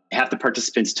 Half the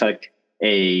participants took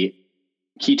a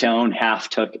ketone, half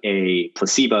took a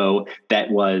placebo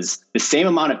that was the same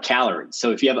amount of calories.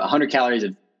 So if you have 100 calories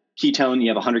of ketone, you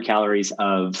have 100 calories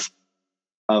of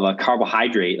a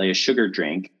carbohydrate, like a sugar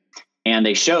drink. And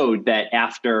they showed that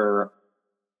after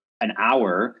an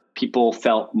hour, people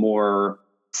felt more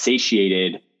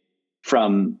satiated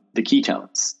from the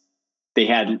ketones. They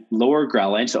had lower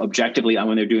ghrelin. So objectively,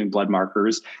 when they're doing blood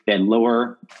markers, they had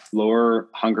lower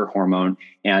hunger hormone.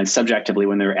 And subjectively,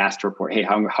 when they were asked to report, hey,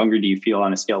 how hungry do you feel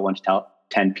on a scale of 1 to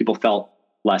 10, people felt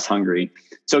less hungry.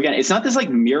 So again, it's not this like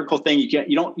miracle thing.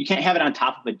 You can't have it on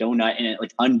top of a donut and it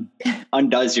like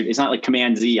undoes it's not like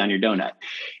Command Z on your donut.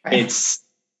 Right.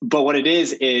 But what it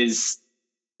is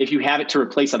if you have it to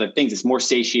replace other things, it's more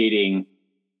satiating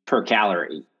per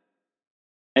calorie.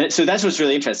 And so that's what's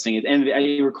really interesting. And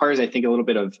it requires, I think, a little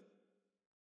bit of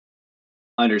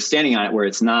understanding on it where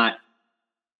it's not,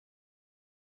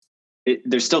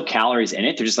 there's still calories in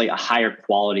it. They're just like a higher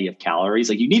quality of calories.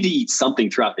 Like you need to eat something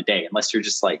throughout the day, unless you're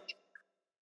just like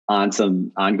on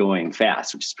some ongoing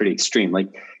fast, which is pretty extreme. Like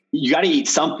you got to eat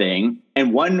something.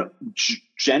 And one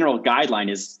general guideline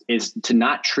is to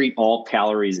not treat all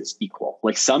calories as equal.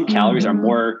 Like some calories are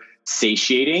more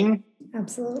satiating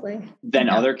than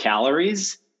other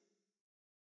calories.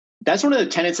 That's one of the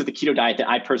tenets of the keto diet that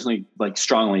I personally like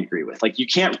strongly agree with. Like we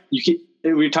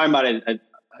were talking about it a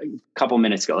couple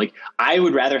minutes ago. Like I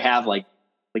would rather have like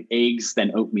eggs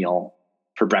than oatmeal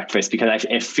for breakfast because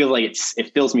I feel like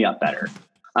it fills me up better.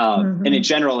 And in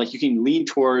general, like you can lean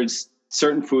towards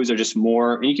certain foods are just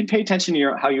more, and you can pay attention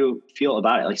to how you feel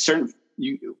about it. Like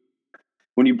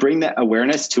when you bring that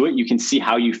awareness to it, you can see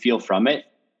how you feel from it,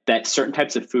 that certain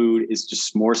types of food is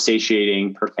just more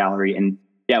satiating per calorie. And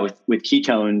yeah, with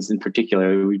ketones in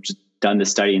particular, we've just done the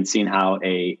study and seen how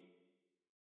a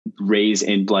raise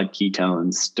in blood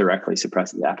ketones directly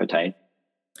suppresses appetite.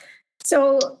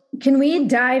 So can we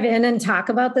dive in and talk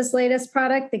about this latest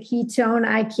product, the Ketone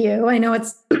IQ? I know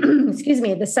it's,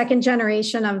 the second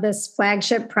generation of this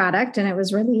flagship product, and it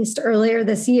was released earlier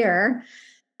this year.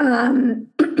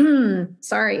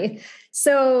 Sorry.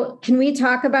 So can we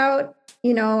talk about,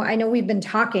 I know we've been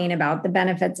talking about the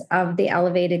benefits of the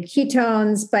elevated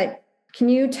ketones, but can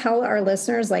you tell our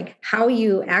listeners like how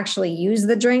you actually use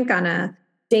the drink on a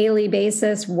daily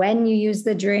basis, when you use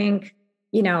the drink?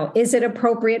 Is it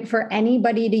appropriate for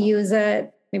anybody to use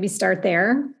it? Maybe start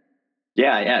there.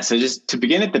 Yeah. So just to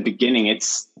begin at the beginning,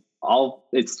 it's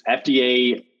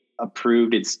FDA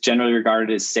approved. It's generally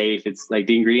regarded as safe. It's like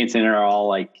the ingredients in it are all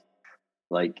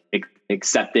like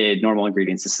accepted normal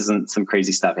ingredients. This isn't some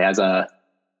crazy stuff. It has a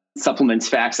supplements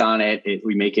facts on it.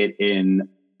 We make it in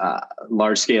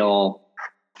large scale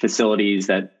facilities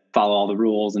that follow all the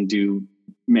rules and do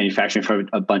manufacturing for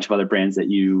a bunch of other brands that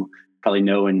you probably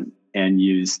know and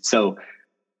use. So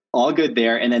all good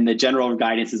there. And then the general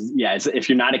guidance is, if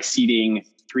you're not exceeding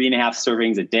 3.5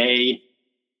 servings a day,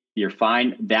 you're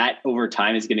fine. That over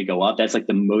time is going to go up. That's like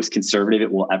the most conservative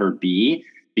it will ever be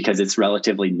because it's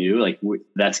relatively new. Like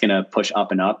that's going to push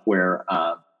up and up where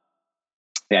I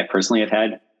personally have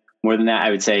had more than that.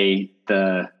 I would say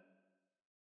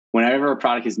whenever a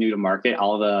product is new to market,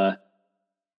 all the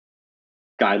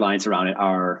guidelines around it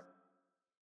are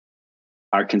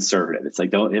conservative. It's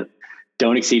like,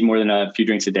 don't exceed more than a few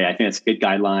drinks a day. I think that's a good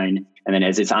guideline. And then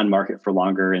as it's on market for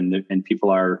longer and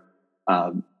people are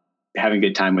having a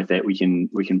good time with it, we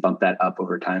can bump that up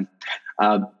over time.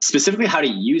 Specifically how to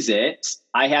use it.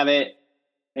 I have it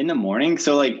in the morning.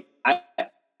 So like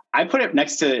I put it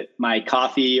next to my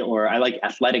coffee, or I like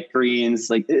athletic greens.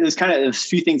 Like there's kind of a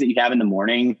few things that you have in the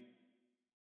morning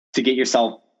to get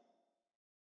yourself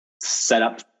set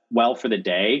up well for the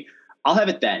day, I'll have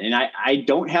it then. And I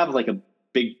don't have like a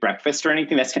big breakfast or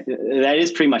anything. That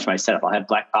is pretty much my setup. I'll have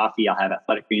black coffee, I'll have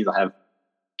athletic greens, I'll have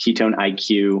ketone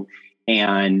IQ,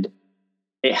 and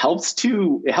it helps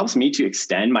me to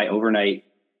extend my overnight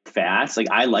fast. Like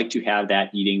I like to have that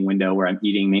eating window where I'm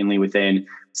eating mainly within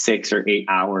 6 or 8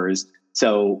 hours.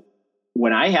 So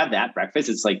when I have that breakfast,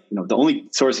 it's like, the only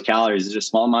source of calories is just a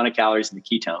small amount of calories in the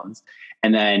ketones.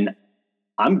 And then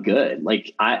I'm good.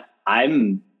 Like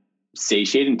I'm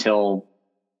satiated until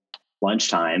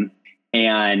lunchtime,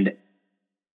 and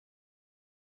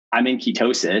I'm in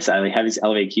ketosis. I have these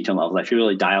elevated ketone levels. I feel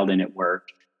really dialed in at work,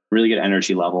 really good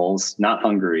energy levels, not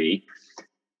hungry.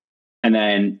 And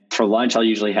then for lunch, I'll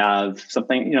usually have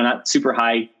something, not super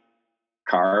high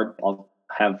carb. I'll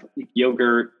have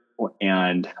yogurt,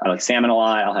 and I like salmon a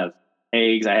lot. I'll have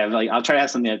eggs. I'll try to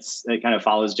have something that kind of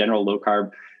follows general low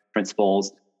carb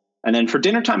principles. And then for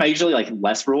dinner time, I usually like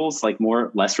less rules, like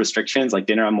less restrictions. Like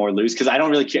dinner, I'm more loose because I don't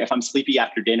really care if I'm sleepy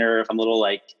after dinner, if I'm a little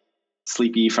like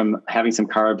sleepy from having some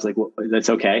carbs, like that's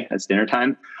okay. That's dinner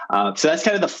time. So that's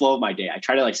kind of the flow of my day. I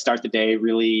try to like start the day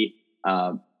really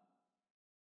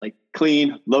like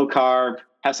clean, low carb,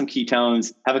 have some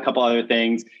ketones, have a couple other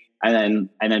things, and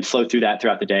then flow through that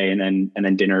throughout the day. And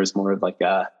then dinner is more of like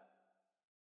a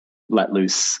let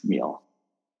loose meal.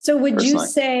 So would personally. you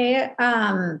say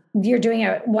you're doing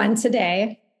it once a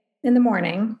day in the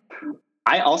morning?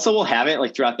 I also will have it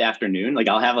like throughout the afternoon. Like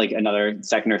I'll have like another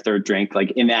second or third drink, like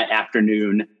in that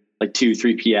afternoon, like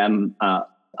 2-3 PM.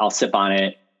 I'll sip on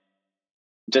it.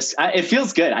 It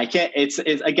feels good. I can't, it's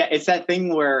that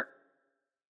thing where,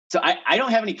 so I don't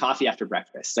have any coffee after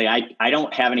breakfast. Like I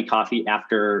don't have any coffee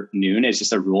after noon. It's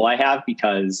just a rule I have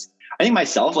because I think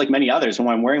myself, like many others, when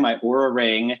I'm wearing my Oura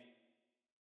Ring,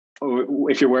 or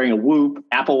if you're wearing a Whoop,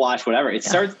 Apple Watch, whatever, it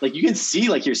starts like you can see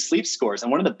like your sleep scores. And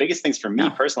one of the biggest things for me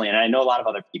personally, and I know a lot of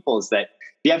other people, is that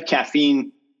if you have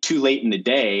caffeine too late in the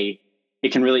day,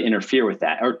 it can really interfere with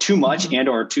that, or too much and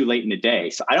or too late in the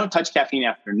day. So I don't touch caffeine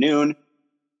after noon.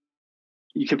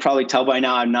 You could probably tell by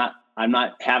now I'm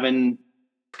not having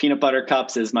peanut butter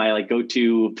cups as my like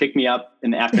go-to pick me up in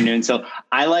the afternoon. So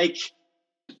I like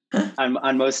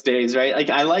on most days, right? Like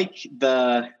I like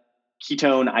the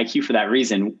ketone IQ for that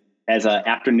reason, as a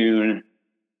afternoon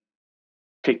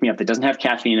pick me up that doesn't have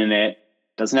caffeine in it,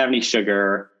 doesn't have any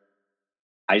sugar.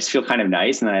 I just feel kind of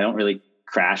nice, and then I don't really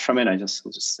crash from it. Will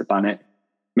just sip on it.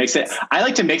 I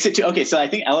like to mix it too. Okay. So I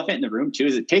think elephant in the room too,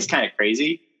 is it tastes kind of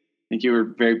crazy. I think you were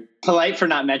very polite for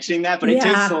not mentioning that, but it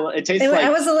tastes like, I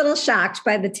was a little shocked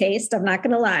by the taste. I'm not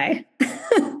going to lie.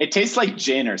 It tastes like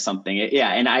gin or something.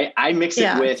 And I mix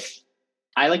it with,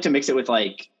 I like to mix it with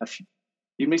like,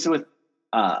 you mix it with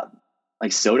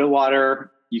like soda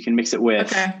water. You can mix it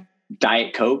with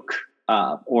Diet Coke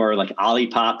or like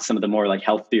Olipop, some of the more like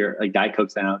healthier, like Diet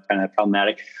Coke's I know kind of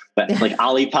problematic, but like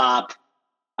Olipop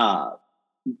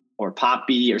or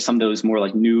Poppy or some of those more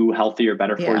like new, healthier,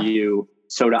 better for you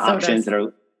soda options that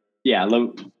are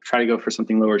low. Try to go for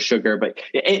something lower sugar, but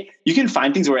you can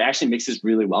find things where it actually mixes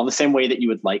really well. The same way that you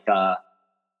would like a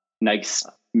nice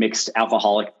mixed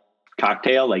alcoholic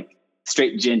cocktail, like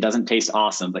straight gin doesn't taste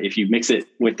awesome, but if you mix it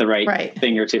with the right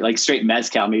thing or two, like straight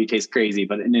mezcal maybe tastes crazy,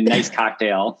 but in a nice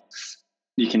cocktail,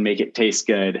 you can make it taste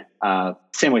good.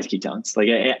 Same with ketones. Like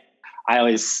I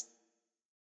always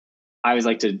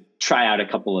like to try out a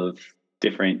couple of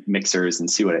different mixers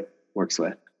and see what it works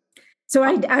with. So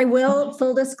I will,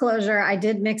 full disclosure, I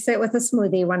did mix it with a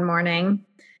smoothie one morning,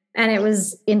 and it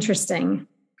was interesting.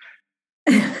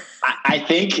 I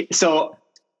think so.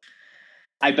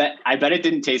 I bet it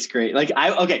didn't taste great.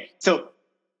 So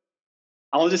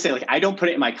I'll just say, like, I don't put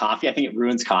it in my coffee. I think it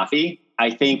ruins coffee. I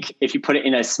think if you put it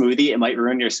in a smoothie, it might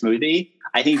ruin your smoothie.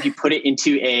 I think if you put it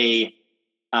into a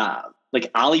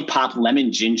like Olipop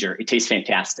lemon ginger, it tastes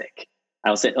fantastic.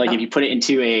 I'll say, like, if you put it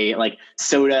into a like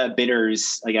soda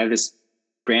bitters, like I have this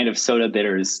brand of soda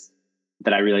bitters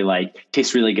that I really like, it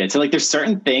tastes really good. So like there's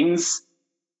certain things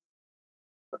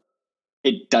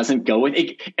it doesn't go with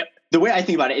it. The way I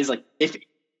think about it is like,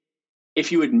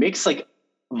 if you would mix like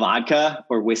vodka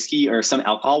or whiskey or some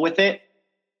alcohol with it,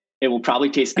 it will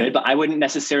probably taste good, but I wouldn't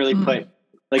necessarily put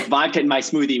like vodka in my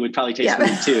smoothie would probably taste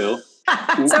good too.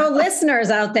 So listeners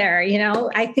out there,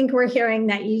 I think we're hearing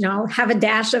that, have a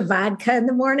dash of vodka in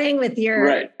the morning with your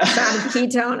shot of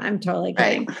ketone. I'm totally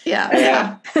kidding. Right.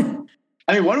 Yeah.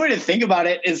 I mean, one way to think about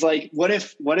it is like, what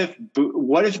if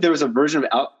there was a version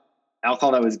of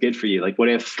alcohol that was good for you? Like, what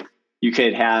if you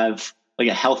could have like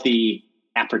a healthy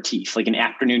aperitif, like an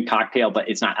afternoon cocktail, but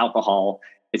it's not alcohol.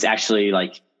 It's actually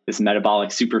like this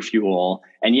metabolic super fuel.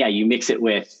 And you mix it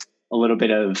with a little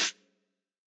bit of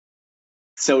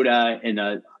soda and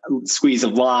a squeeze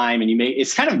of lime, and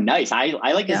it's kind of nice. I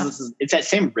like it's that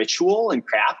same ritual and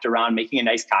craft around making a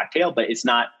nice cocktail, but it's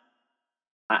not,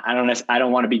 I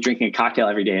don't want to be drinking a cocktail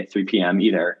every day at 3 p.m.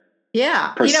 either.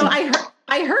 Yeah. Personally.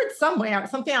 I heard somewhere,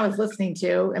 something I was listening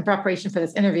to in preparation for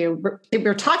this interview, we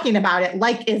were talking about it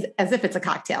as if it's a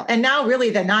cocktail. And now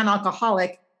really the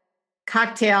non-alcoholic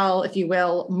cocktail, if you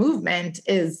will, movement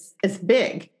is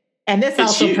big. And this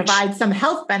also huge. Provides some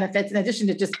health benefits in addition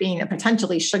to just being a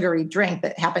potentially sugary drink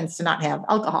that happens to not have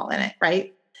alcohol in it,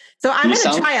 right? So I'm going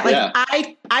to try it.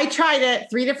 Like I tried it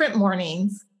 3 different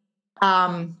mornings,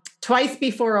 twice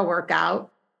before a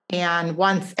workout and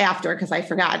once after because I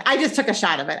forgot. I just took a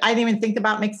shot of it. I didn't even think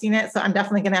about mixing it. So I'm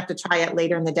definitely going to have to try it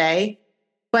later in the day.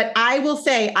 But I will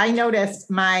say I noticed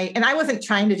and I wasn't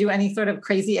trying to do any sort of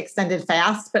crazy extended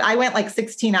fast, but I went like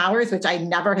 16 hours, which I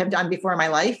never have done before in my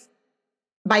life,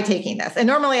 by taking this. And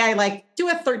normally I do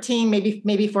a 13,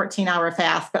 maybe 14 hour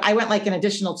fast, but I went like an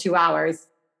additional 2 hours.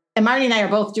 And Marty and I are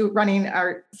both running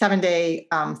our 7-day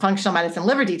functional medicine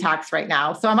liver detox right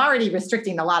now. So I'm already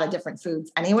restricting a lot of different foods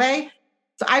anyway.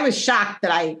 So I was shocked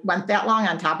that I went that long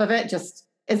on top of it. Just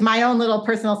as my own little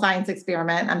personal science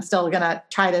experiment. I'm still going to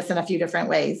try this in a few different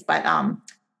ways, but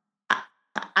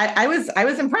I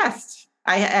was impressed.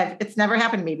 It's never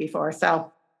happened to me before.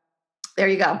 So there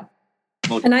you go.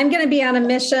 And I'm going to be on a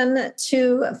mission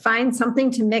to find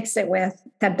something to mix it with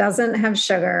that doesn't have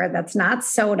sugar, that's not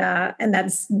soda, and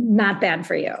that's not bad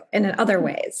for you in other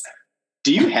ways.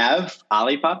 Do you have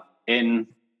Olipop in?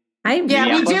 We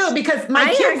do, because my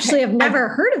kids actually have never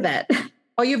heard of it.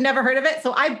 Oh, you've never heard of it?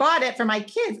 So I bought it for my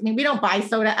kids. I mean, we don't buy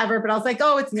soda ever, but I was like,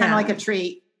 oh, it's kind of like a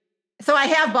treat. So I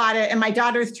have bought it, and my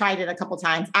daughter's tried it a couple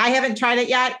times. I haven't tried it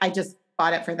yet. I just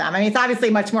bought it for them. I mean, it's obviously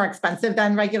much more expensive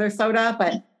than regular soda,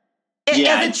 but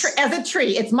as a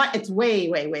treat, it's way,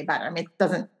 way, way better. I mean, it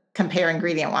doesn't compare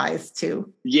ingredient wise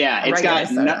to it's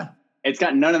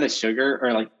got none of the sugar,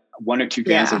 or like 1 or 2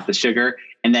 grams of the sugar.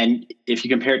 And then if you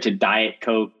compare it to Diet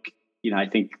Coke, I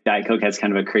think Diet Coke has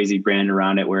kind of a crazy brand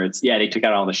around it where it's, they took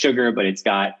out all the sugar, but it's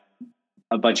got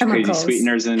a bunch of crazy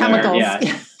sweeteners in there.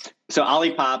 Yeah. So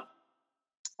Olipop,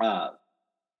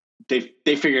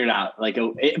 they figured it out. Like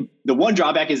the one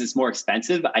drawback is it's more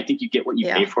expensive, but I think you get what you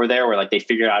pay for there, where like they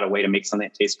figured out a way to make something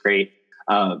that tastes great,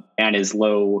 and is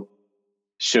low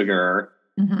sugar,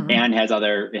 and has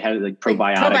like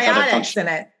probiotics in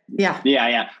it.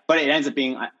 Yeah. But it ends up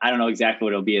being, I don't know exactly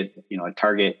what it'll be at, a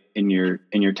Target in your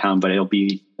town, but it'll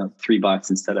be $3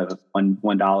 instead of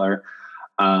 $1.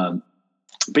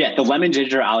 But yeah, the lemon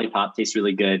ginger Olipop tastes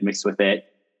really good mixed with it.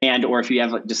 And, or if you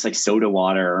have just like soda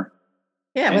water,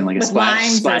 and like a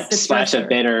splash of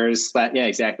bitters. Yeah,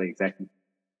 exactly.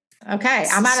 Okay.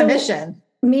 I'm on a mission.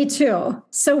 Me too.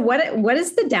 So what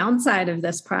is the downside of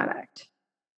this product?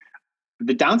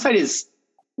 The downside is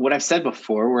what I've said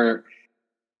before, where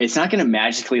it's not going to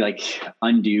magically like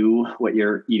undo what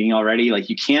you're eating already. Like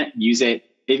you can't use it.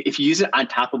 If you use it on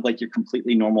top of like your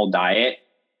completely normal diet,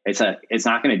 it's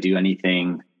not going to do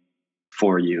anything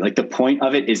for you. Like the point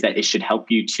of it is that it should help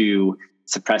you to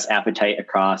suppress appetite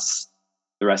across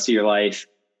the rest of your life,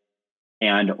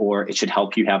 or it should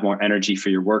help you have more energy for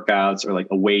your workouts, or like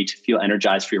a way to feel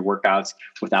energized for your workouts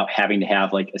without having to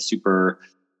have like a super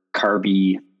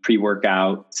carby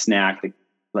pre-workout snack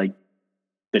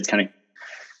that's kind of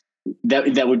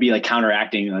that would be like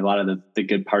counteracting a lot of the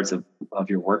good parts of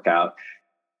your workout.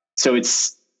 So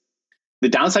the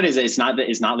downside is that it's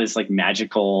not this like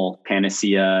magical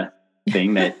panacea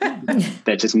thing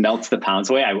that just melts the pounds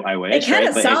away. I wish it kind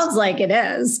of sounds like it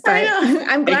is, but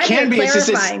I'm glad you're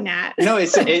clarifying that. No,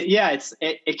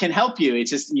 it can help you.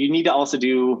 It's just, you need to also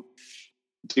do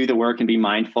the work and be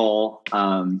mindful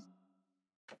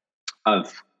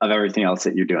of everything else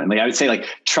that you're doing. Like I would say, like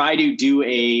try to do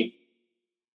a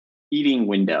eating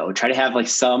window. Try to have like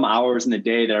some hours in the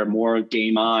day that are more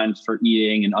game on for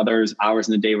eating, and others hours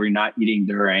in the day where you're not eating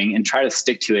during, and try to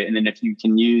stick to it. And then if you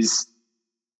can use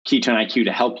Ketone IQ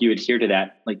to help you adhere to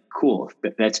that, like cool,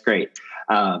 that's great.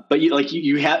 But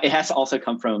it has to also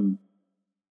come from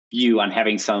you on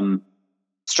having some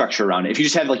structure around it. If you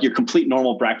just have like your complete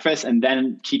normal breakfast and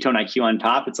then Ketone IQ on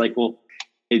top, it's like, well,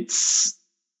 it's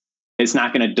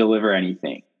not going to deliver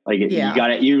anything. Like you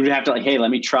have to like, hey,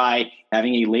 let me try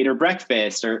having a later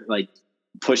breakfast, or like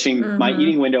pushing my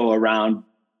eating window around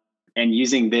and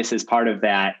using this as part of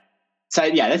that. So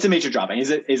yeah, that's a major drawback is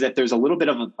that there's a little bit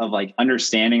of like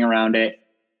understanding around it.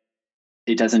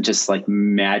 It doesn't just like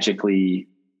magically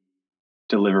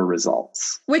deliver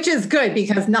results. Which is good,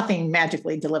 because nothing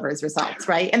magically delivers results,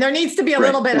 right? And there needs to be a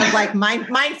little bit of like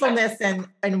mindfulness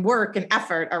and work and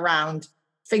effort around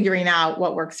figuring out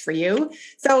what works for you.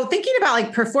 So thinking about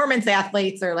like performance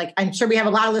athletes, or like, I'm sure we have a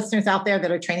lot of listeners out there that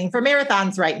are training for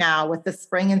marathons right now with the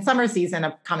spring and summer season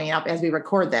coming up as we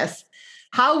record this.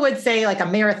 How would, say, like a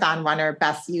marathon runner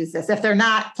best use this if they're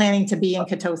not planning to be in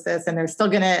ketosis and they're still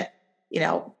going to,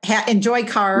 enjoy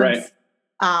carbs?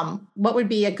 Right. What would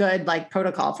be a good like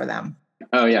protocol for them?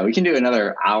 Oh yeah. We can do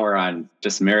another hour on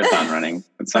just marathon running.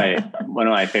 It's one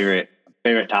of my favorite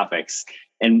topics.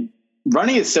 And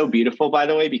running is so beautiful, by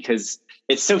the way, because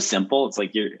it's so simple.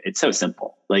 It's so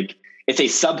simple. Like it's a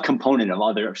subcomponent of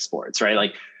other sports, right?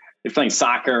 Like you're playing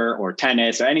soccer or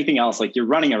tennis or anything else, like you're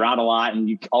running around a lot and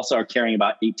you also are caring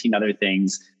about 18 other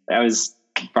things. I was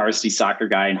a varsity soccer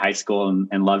guy in high school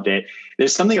and loved it.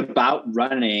 There's something about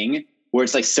running where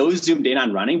it's like so zoomed in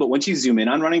on running, but once you zoom in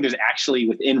on running, there's actually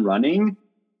within running,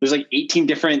 there's like 18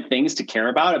 different things to care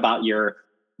about your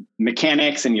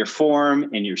mechanics and your form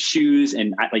and your shoes,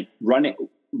 and like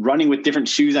running with different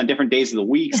shoes on different days of the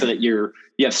week so that you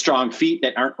have strong feet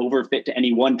that aren't overfit to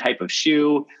any one type of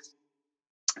shoe.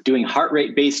 Doing heart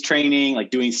rate based training, like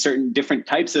doing certain different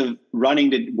types of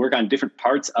running to work on different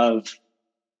parts of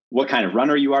what kind of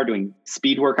runner you are, doing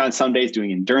speed work on some days,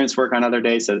 doing endurance work on other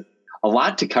days. So a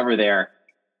lot to cover there.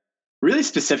 Really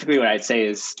specifically what I'd say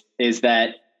is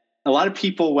that a lot of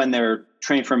people, when they're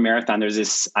training for a marathon, there's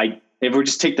this, if we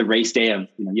just take the race day of,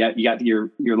 you got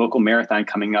your local marathon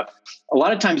coming up. A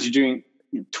lot of times you're doing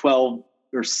 12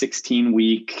 or 16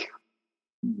 week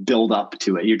build up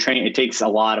to it. You're training. It takes a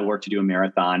lot of work to do a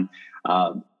marathon.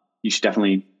 You should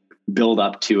definitely build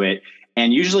up to it.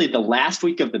 And usually the last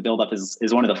week of the build up is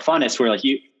one of the funnest, where like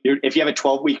if you have a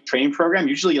 12-week training program,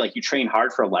 usually like you train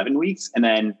hard for 11 weeks. And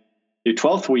then your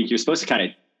 12th week, you're supposed to kind of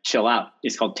chill out.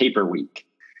 It's called taper week.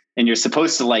 And you're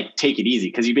supposed to like take it easy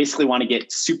because you basically want to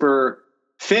get super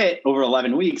fit over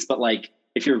 11 weeks. But like,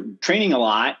 if you're training a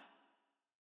lot,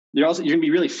 you're going to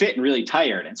be really fit and really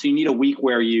tired. And so you need a week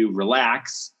where you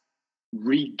relax,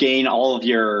 regain all of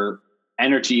your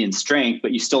energy and strength,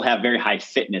 but you still have very high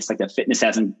fitness. Like that fitness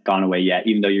hasn't gone away yet,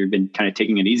 even though you've been kind of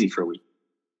taking it easy for a week.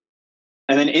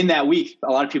 And then in that week,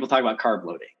 a lot of people talk about carb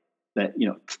loading, that,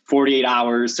 48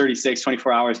 hours, 36,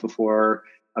 24 hours before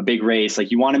a big race.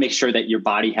 Like you want to make sure that your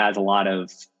body has a lot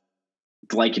of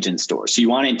glycogen stores. So you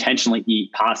want to intentionally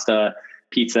eat pasta,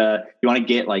 pizza. You want to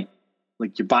get like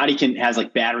your body has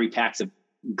like battery packs of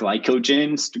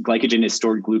glycogen. Glycogen is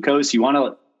stored glucose. You want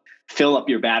to fill up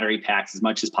your battery packs as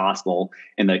much as possible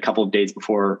in the couple of days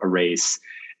before a race.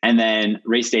 And then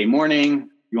race day morning,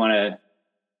 you want to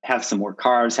have some more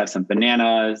carbs, have some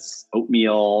bananas,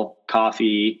 oatmeal,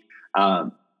 coffee,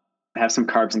 have some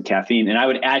carbs and caffeine. And I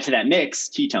would add to that mix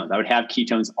ketones. I would have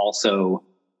ketones also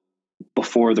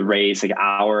before the race, like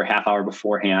half hour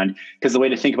beforehand. Because the way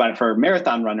to think about it for a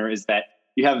marathon runner is that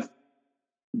you have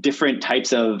different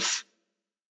types of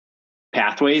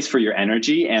pathways for your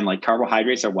energy, and like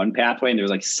carbohydrates are one pathway, and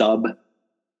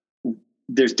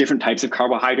there's different types of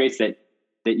carbohydrates that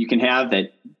you can have,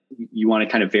 that you want to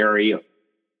kind of vary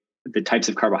the types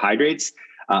of carbohydrates.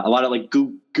 A lot of like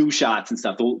goo shots and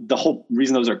stuff. The whole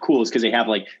reason those are cool is because they have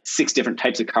like 6 different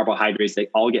types of carbohydrates. They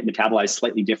all get metabolized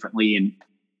slightly differently and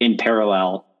in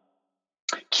parallel.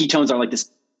 Ketones are like this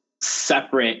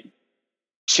separate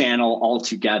channel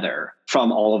altogether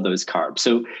from all of those carbs.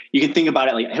 So you can think about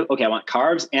it like, okay, I want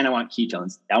carbs and I want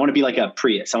ketones. I want to be like a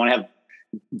Prius. I want to have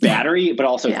battery, but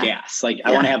also gas. Like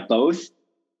I want to have both.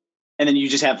 And then you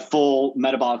just have full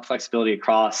metabolic flexibility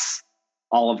across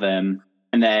all of them.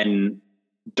 And then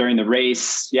during the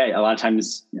race, a lot of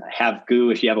times have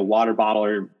goo. If you have a water bottle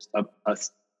or a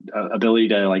ability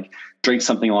to like drink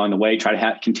something along the way, try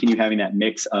to continue having that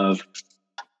mix of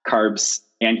carbs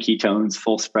and ketones,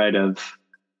 full spread of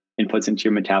inputs into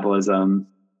your metabolism.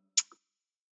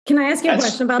 Can I ask you a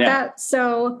question about that?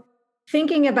 So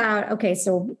thinking about,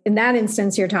 so in that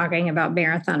instance, you're talking about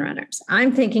marathon runners.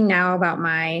 I'm thinking now about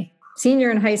my senior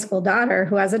in high school daughter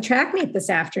who has a track meet this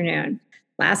afternoon.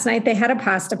 Last night they had a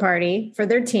pasta party for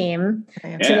their team.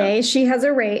 Yeah. Today she has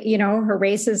a race, her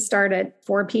races start at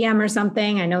 4 p.m. or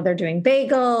something. I know they're doing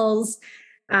bagels.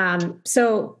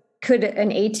 So could an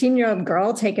 18-year-old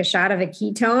girl take a shot of a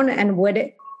ketone, and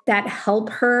would that help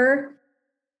her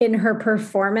in her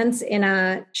performance in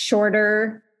a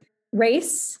shorter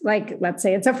race? Like, let's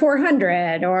say it's a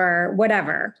 400 or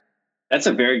whatever. That's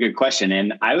a very good question.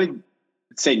 And I would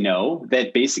say no,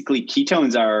 that basically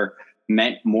ketones are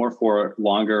meant more for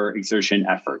longer exertion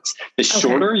efforts. The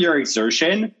shorter your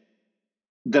exertion,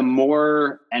 the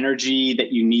more energy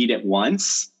that you need at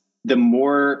once, the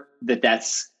more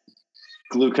that's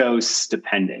glucose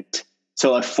dependent.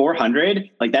 So at 400,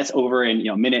 like that's over in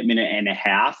minute and a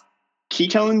half.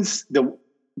 Ketones,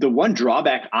 the one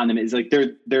drawback on them is like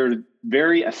they're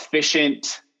very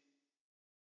efficient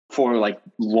for like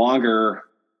longer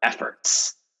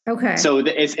efforts. Okay. So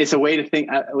it's a way to think.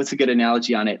 What's a good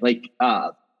analogy on it? Like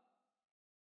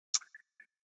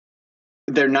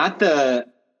they're not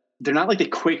like the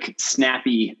quick,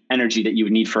 snappy energy that you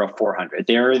would need for a 400.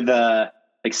 They're the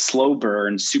like slow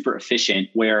burn, super efficient.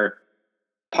 Where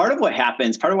part of what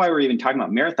happens, part of why we're even talking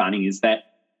about marathoning is that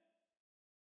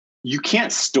you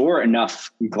can't store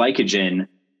enough glycogen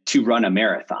to run a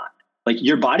marathon. Like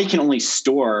your body can only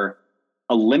store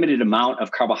a limited amount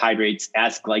of carbohydrates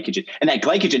as glycogen. And that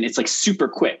glycogen, it's like super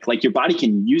quick. Like your body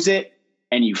can use it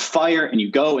and you fire and you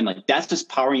go. And like, that's what's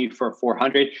powering you for a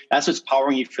 400. That's what's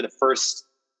powering you for the first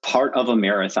part of a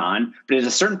marathon. But at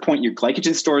a certain point, your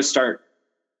glycogen stores start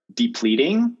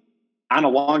depleting on a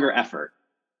longer effort.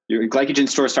 Your glycogen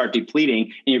stores start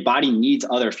depleting and your body needs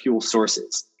other fuel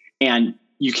sources. And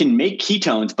you can make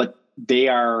ketones, but they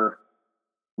are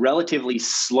relatively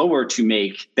slower to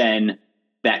make than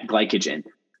that glycogen,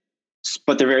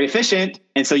 but they're very efficient.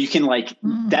 And so you can like,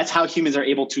 that's how humans are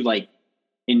able to like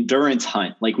endurance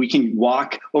hunt. Like we can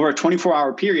walk over a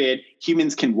 24-hour period.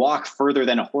 Humans can walk further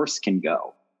than a horse can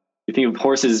go. You think of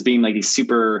horses as being like these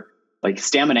super like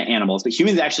stamina animals, but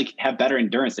humans actually have better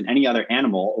endurance than any other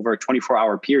animal over a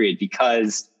 24-hour period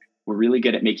because we're really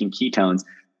good at making ketones.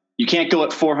 You can't go at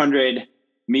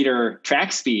 400-meter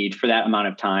track speed for that amount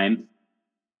of time.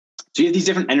 So you have these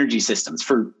different energy systems.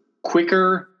 For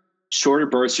quicker, shorter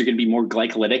bursts, you're going to be more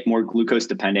glycolytic, more glucose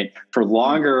dependent. For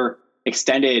longer,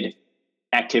 extended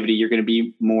activity, you're going to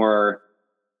be more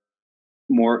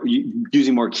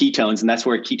using more ketones. And that's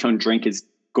where a ketone drink is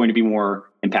going to be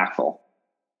more impactful.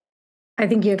 I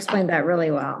think you explained that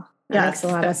really well. That makes a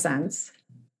lot of sense.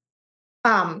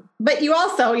 But you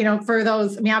also, you know, for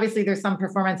those, I mean, obviously there's some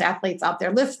performance athletes out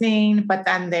there listening, but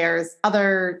then there's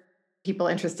other people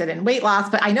interested in weight loss,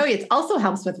 but I know it also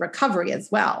helps with recovery as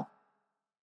well.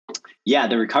 Yeah,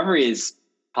 the recovery is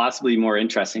possibly more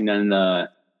interesting than the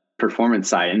performance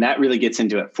side. And that really gets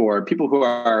into it for people who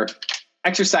are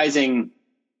exercising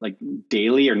like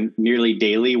daily or nearly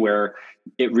daily, where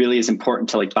it really is important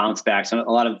to like bounce back. So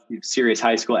a lot of serious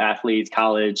high school athletes,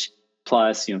 college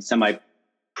plus, you know,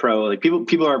 semi-pro, like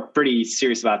people are pretty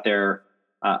serious about their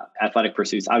athletic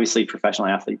pursuits, obviously professional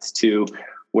athletes too,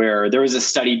 where there was a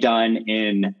study done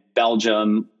in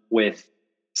Belgium with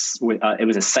it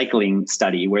was a cycling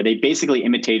study where they basically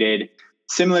imitated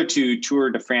similar to Tour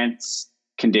de France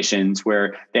conditions,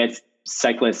 where they had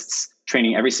cyclists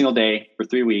training every single day for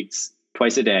 3 weeks,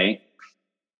 twice a day.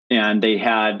 And they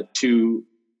had two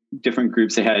different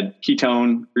groups. They had a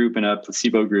ketone group and a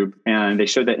placebo group. And they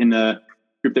showed that in the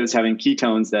group that was having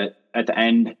ketones, that at the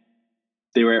end,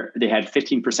 they had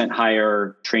 15%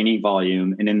 higher training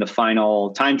volume. And in the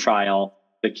final time trial,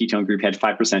 the ketone group had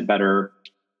 5% better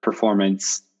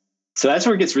performance. So that's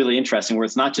where it gets really interesting, where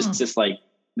it's not just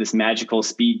this magical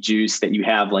speed juice that you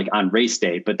have like on race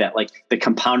day, but that like the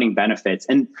compounding benefits.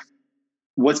 And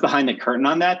what's behind the curtain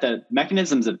on that, the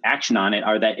mechanisms of action on it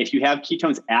are that if you have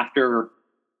ketones after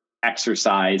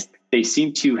exercise, they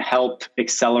seem to help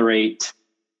accelerate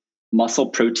muscle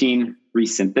protein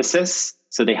resynthesis.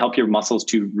 So they help your muscles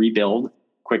to rebuild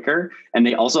quicker. And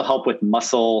they also help with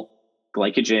muscle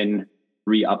glycogen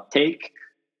reuptake.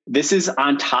 This is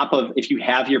on top of if you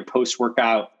have your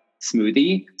post-workout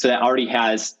smoothie, so that already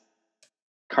has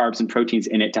carbs and proteins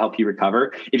in it to help you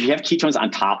recover. If you have ketones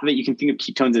on top of it, you can think of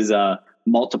ketones as a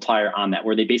multiplier on that,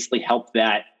 where they basically help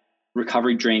that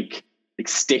recovery drink like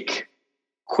stick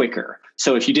quicker.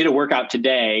 So if you did a workout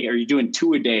today, or you're doing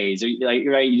 2 a days, or like,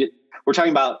 right, we're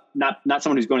talking about not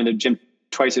someone who's going to the gym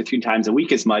twice or 3 times a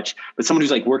week as much, but someone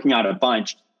who's like working out a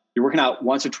bunch. You're working out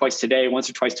once or twice today, once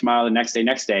or twice tomorrow, the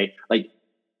next day. Like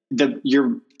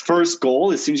your first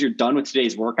goal, as soon as you're done with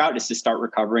today's workout, is to start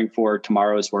recovering for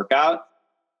tomorrow's workout.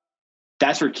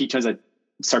 That's where ketones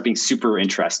start being super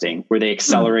interesting, where they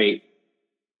accelerate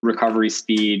recovery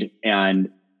speed and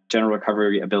general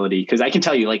recovery ability. Because I can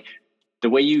tell you, like, the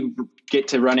way you get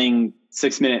to running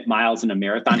 6-minute miles in a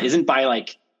marathon isn't by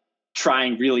like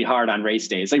trying really hard on race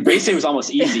days. Like race day was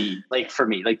almost easy, like for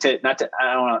me, like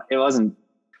I'm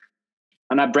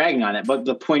not bragging on it, but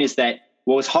the point is that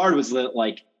what was hard was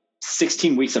like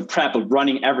 16 weeks of prep of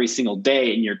running every single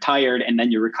day, and you're tired, and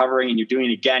then you're recovering and you're doing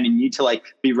it again. And you need to like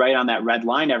be right on that red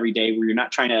line every day, where you're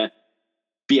not trying to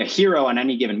be a hero on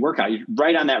any given workout. You're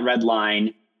right on that red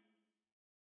line.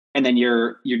 And then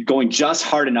you're going just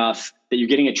hard enough that you're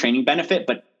getting a training benefit,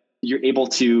 but you're able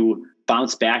to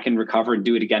bounce back and recover and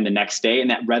do it again the next day. And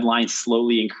that red line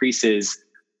slowly increases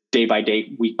day by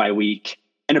day, week by week.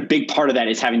 And a big part of that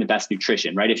is having the best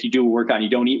nutrition, right? If you do a workout and you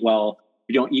don't eat well,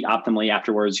 you don't eat optimally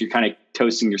afterwards, you're kind of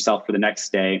toasting yourself for the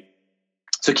next day.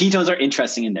 So ketones are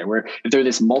interesting in there, where if they're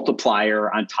this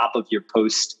multiplier on top of your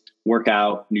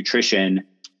post-workout nutrition,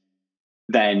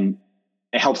 then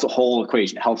it helps the whole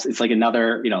equation. It helps. It's like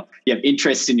another, you have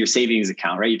interest in your savings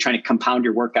account, right? You're trying to compound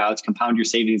your workouts, compound your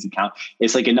savings account.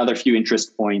 It's like another few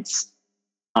interest points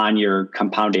on your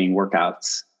compounding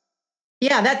workouts.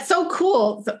 Yeah, that's so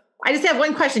cool. So I just have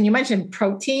one question. You mentioned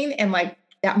protein and like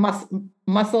that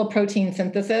muscle protein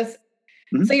synthesis.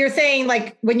 Mm-hmm. So you're saying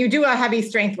like when you do a heavy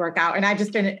strength workout, and I've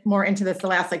just been more into this the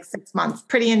last like 6 months,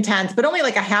 pretty intense, but only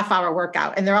like a half-hour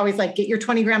workout. And they're always like, get your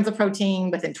 20 grams of protein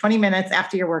within 20 minutes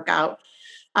after your workout.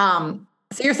 So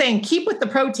you're saying keep with the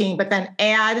protein, but then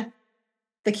add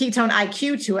the ketone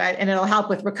IQ to it, and it'll help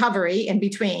with recovery in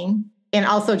between, and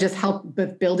also just help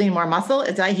with building more muscle.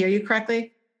 Did I hear you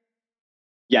correctly?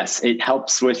 Yes, it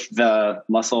helps with the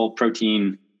muscle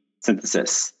protein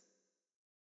synthesis.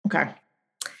 Okay.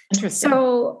 Interesting.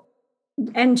 So,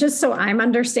 and just so I'm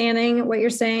understanding what you're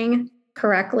saying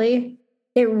correctly,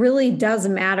 it really does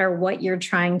matter what you're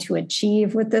trying to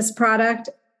achieve with this product,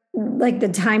 like the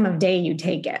time of day you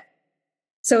take it.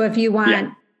 So if you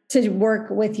want to work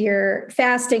with your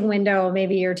fasting window,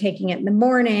 maybe you're taking it in the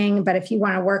morning, but if you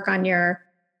want to work on your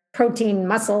protein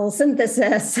muscle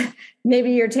synthesis,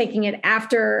 maybe you're taking it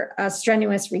after a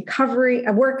strenuous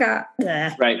workout.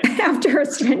 Right. After a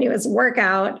strenuous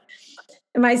workout.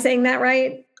 Am I saying that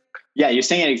right? Yeah, you're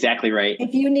saying it exactly right.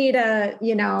 If you need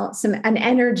an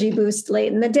energy boost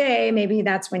late in the day, maybe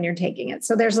that's when you're taking it.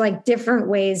 So there's like different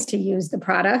ways to use the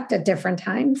product at different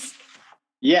times.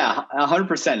 Yeah,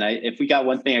 100%. If we got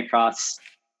one thing across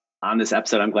on this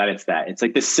episode, I'm glad it's that. It's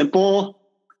like this simple,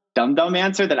 dumb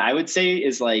answer that I would say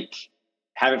is like,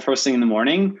 have it first thing in the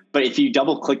morning. But if you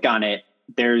double click on it,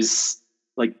 there's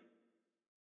like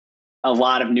a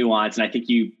lot of nuance. And I think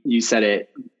you said it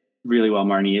really well,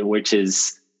 Marnie, which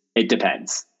is, it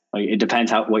depends. Like, it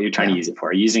depends what you're trying to use it for.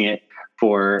 Are you using it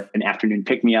for an afternoon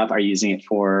pick-me-up? Are you using it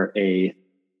for a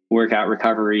workout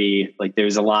recovery? Like,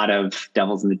 there's a lot of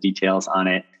devils in the details on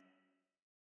it.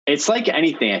 It's like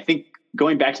anything. I think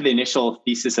going back to the initial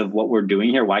thesis of what we're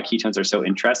doing here, why ketones are so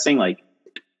interesting,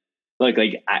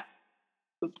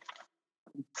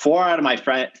 four out of my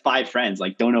 5 friends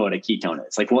don't know what a ketone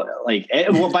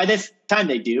is. By this time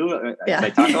they do. I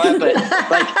talk a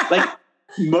lot, but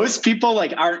most people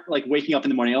aren't waking up in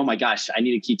the morning, oh my gosh, I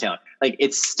need a ketone.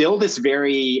 It's still this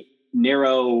very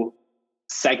narrow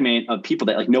segment of people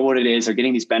that know what it is, are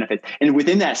getting these benefits. And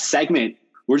within that segment,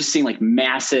 we're just seeing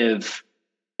massive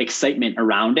excitement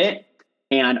around it.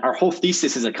 And our whole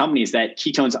thesis as a company is that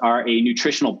ketones are a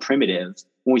nutritional primitive.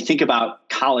 When we think about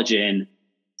collagen,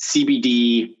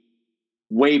 CBD,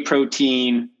 whey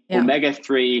protein,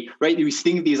 omega-3, right? We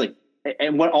think of these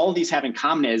and what all of these have in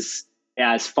common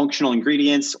as functional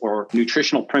ingredients or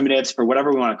nutritional primitives or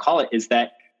whatever we want to call it, is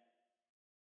that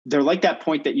they're like that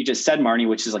point that you just said, Marnie,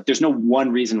 which is there's no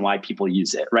one reason why people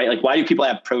use it, right? Why do people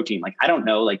have protein? I don't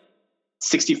know,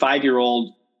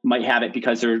 65-year-old might have it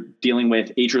because they're dealing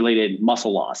with age-related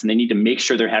muscle loss and they need to make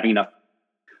sure they're having enough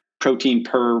protein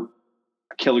per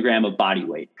kilogram of body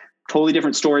weight. Totally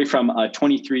different story from a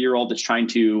 23-year-old that's trying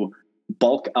to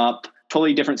bulk up.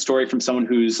 Totally different story from someone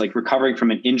who's recovering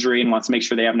from an injury and wants to make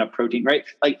sure they have enough protein, right?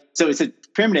 So it's a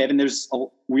primitive, and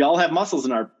we all have muscles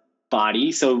in our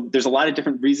body. So there's a lot of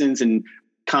different reasons and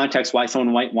contexts why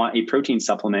someone might want a protein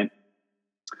supplement.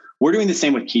 We're doing the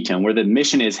same with ketone, where the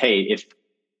mission is, hey,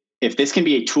 if this can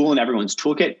be a tool in everyone's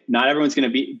toolkit, not everyone's going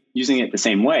to be using it the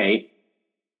same way.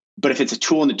 But if it's a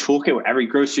tool in the toolkit where every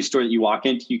grocery store that you walk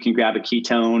into, you can grab a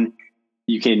ketone,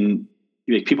 you can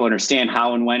people understand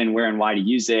how and when and where and why to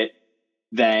use it,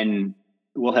 then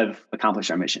we'll have accomplished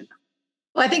our mission.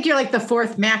 Well, I think you're the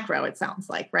fourth macro, it sounds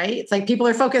like, right? It's people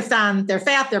are focused on their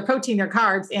fat, their protein, their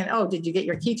carbs, and did you get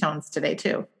your ketones today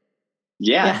too?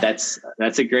 Yeah. That's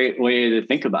a great way to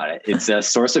think about it. It's a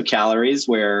source of calories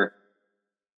where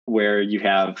you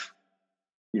have,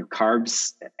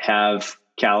 carbs have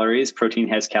calories, protein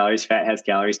has calories, fat has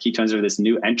calories, ketones are this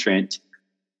new entrant.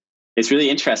 It's really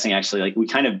interesting, actually. We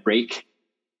kind of break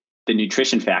the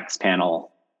nutrition facts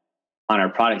panel on our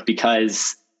product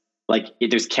because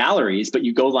there's calories, but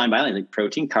you go line by line,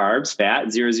 protein, carbs,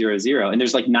 fat, 0, 0, 0. And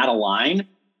there's not a line.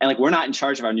 And we're not in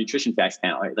charge of our nutrition facts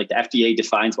panel, right? The FDA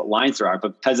defines what lines there are,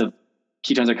 but because of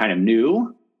ketones are kind of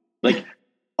new, you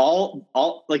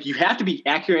have to be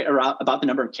accurate about the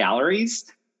number of calories,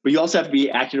 but you also have to be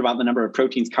accurate about the number of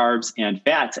proteins, carbs, and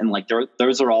fats. And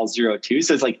those are all 0 too.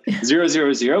 So it's 0,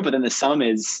 0, 0, but then the sum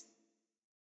is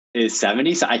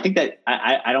 70. So I think that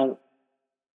I don't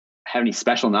have any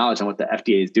special knowledge on what the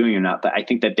FDA is doing or not, but I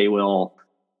think that they will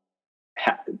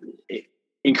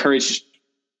encourage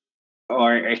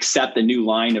or accept the new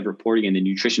line of reporting in the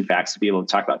nutrition facts to be able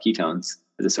to talk about ketones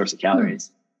as a source of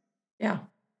calories. Yeah.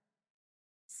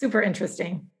 Super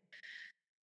interesting.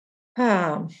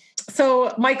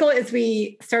 So Michael, as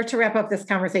we start to wrap up this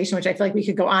conversation, which I feel like we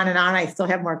could go on and on, I still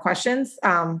have more questions.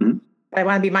 But I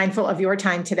want to be mindful of your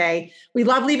time today. We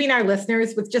love leaving our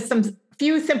listeners with just some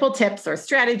few simple tips or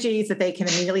strategies that they can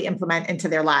immediately implement into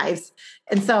their lives.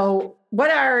 And so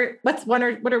what are one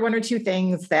or two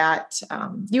things that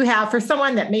you have for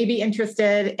someone that may be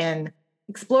interested in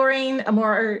exploring a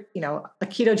more, a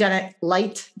ketogenic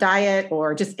light diet,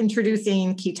 or just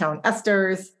introducing ketone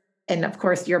esters, and of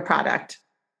course your product?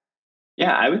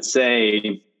 Yeah, I would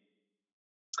say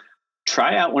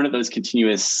try out one of those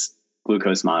continuous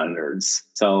glucose monitors.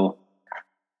 So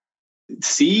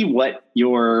see what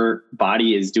your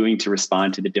body is doing to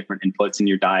respond to the different inputs in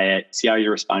your diet. See how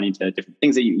you're responding to different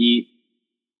things that you eat.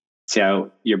 See how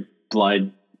your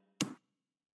blood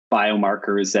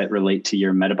biomarkers that relate to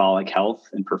your metabolic health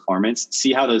and performance.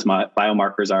 See how those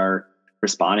biomarkers are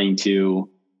responding to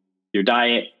your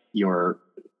diet, your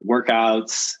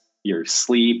workouts, your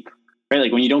sleep, right?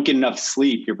 Like when you don't get enough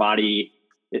sleep, your body,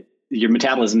 your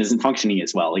metabolism isn't functioning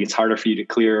as well. Like it's harder for you to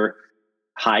clear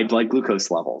high blood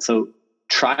glucose levels. So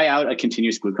try out a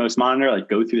continuous glucose monitor, like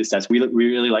go through the steps. We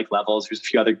really like levels. There's a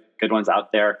few other good ones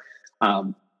out there.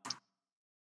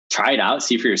 Try it out,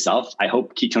 see for yourself. I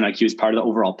hope Ketone IQ is part of the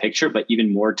overall picture, but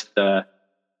even more to the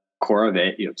core of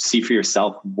it, see for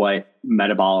yourself what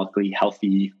metabolically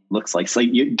healthy looks like. So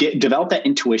you develop that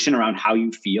intuition around how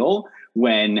you feel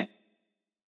when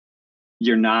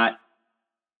you're not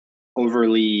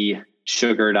overly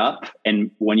sugared up,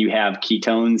 and when you have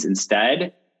ketones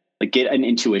instead, like get an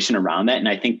intuition around that. And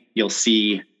I think you'll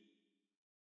see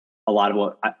a lot of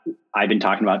what I've been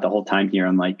talking about the whole time here.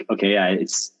 I'm like, okay,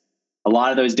 it's a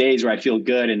lot of those days where I feel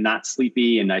good and not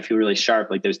sleepy and I feel really sharp.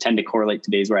 Like those tend to correlate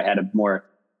to days where I had a more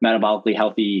metabolically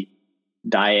healthy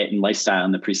diet and lifestyle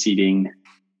in the preceding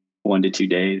 1 to 2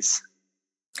 days.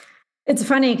 It's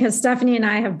funny because Stephanie and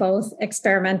I have both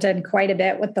experimented quite a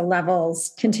bit with the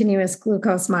levels, continuous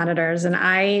glucose monitors, and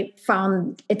I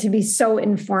found it to be so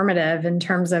informative in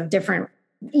terms of different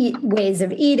ways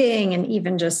of eating and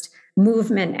even just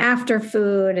movement after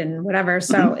food and whatever.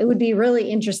 So it would be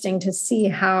really interesting to see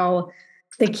how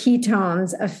the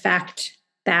ketones affect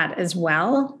that as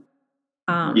well.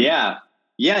 Yeah,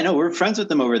 no, we're friends with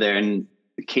them over there, and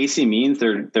Casey Means,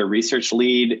 their research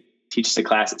lead, teaches a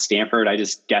class at Stanford. I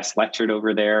just guest lectured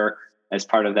over there as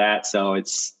part of that. So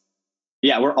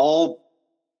we're all,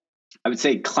 I would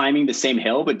say, climbing the same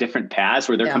hill, but different paths,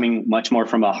 where they're coming much more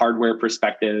from a hardware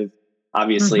perspective,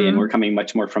 obviously, and we're coming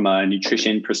much more from a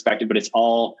nutrition perspective, but it's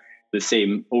all the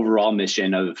same overall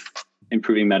mission of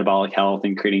improving metabolic health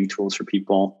and creating tools for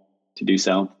people to do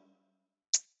so.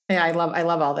 Yeah, I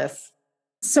love all this.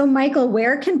 So Michael,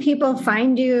 where can people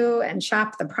find you and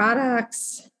shop the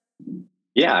products?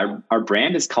 Yeah, our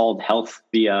brand is called Health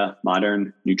Via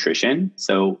Modern Nutrition.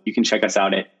 So you can check us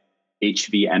out at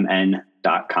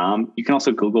HVMN.com. You can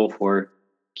also Google for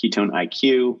Ketone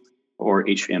IQ or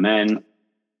HVMN.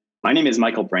 My name is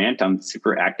Michael Brandt. I'm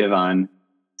super active on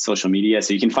social media.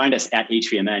 So you can find us at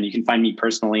HVMN. You can find me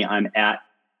personally. I'm at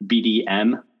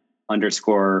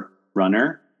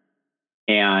BDM_runner.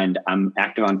 And I'm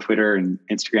active on Twitter and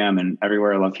Instagram and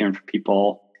everywhere. I love hearing from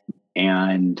people.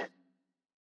 And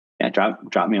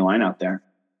drop me a line out there.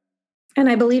 And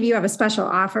I believe you have a special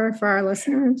offer for our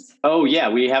listeners. Oh yeah,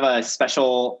 we have a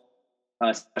special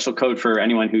code for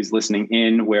anyone who's listening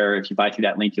in, where if you buy through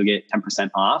that link, you'll get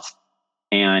 10% off.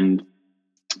 And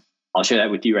I'll share that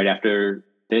with you right after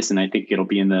this. And I think it'll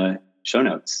be in the show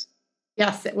notes.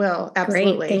 Yes, it will.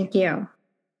 Absolutely. Great. Thank you.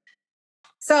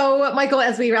 So Michael,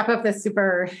 as we wrap up this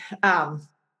super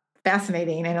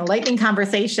fascinating and enlightening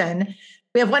conversation,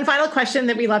 we have one final question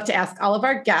that we love to ask all of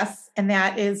our guests, and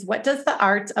that is, what does the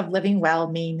art of living well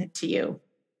mean to you?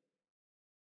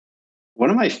 One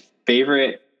of my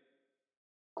favorite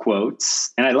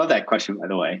quotes, and I love that question, by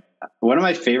the way. One of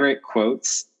my favorite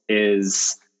quotes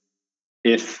is,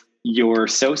 if you're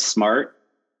so smart,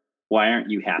 why aren't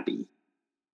you happy?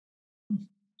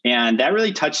 And that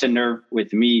really touched a nerve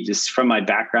with me, just from my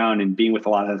background and being with a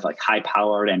lot of like high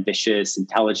powered, ambitious,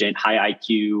 intelligent, high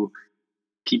IQ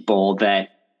people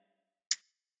that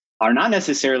are not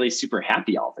necessarily super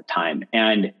happy all the time.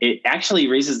 And it actually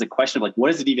raises the question of like,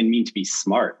 what does it even mean to be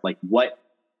smart? Like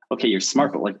okay, you're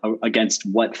smart, but like against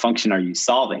what function are you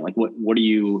solving? Like what are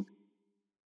you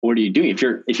doing? If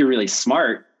you're really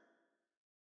smart,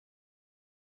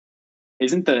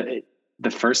 isn't the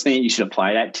first thing you should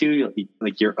apply that to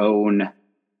like your own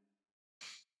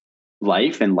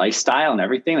life and lifestyle and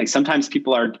everything. Like sometimes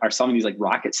people are solving these like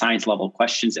rocket science level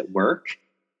questions at work,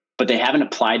 but they haven't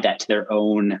applied that to their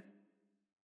own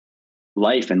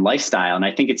life and lifestyle. And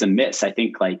I think it's a miss. I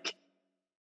think like,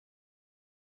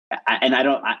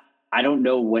 I don't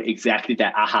know what exactly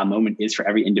that aha moment is for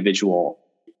every individual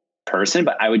person,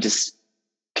 but I would just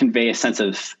convey a sense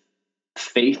of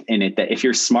faith in it, that if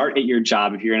you're smart at your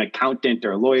job, if you're an accountant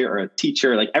or a lawyer or a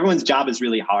teacher, like everyone's job is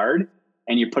really hard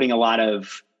and you're putting a lot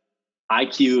of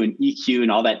IQ and EQ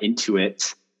and all that into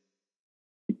it,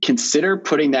 consider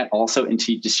putting that also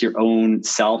into just your own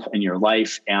self and your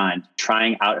life and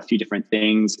trying out a few different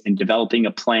things and developing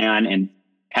a plan and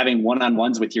having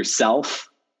one-on-ones with yourself,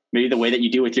 maybe the way that you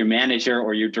do with your manager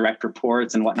or your direct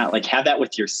reports and whatnot. Like have that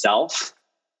with yourself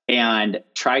and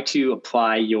try to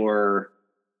apply your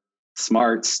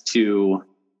smarts to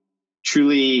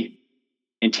truly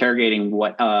interrogating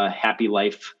what a happy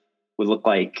life would look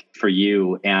like for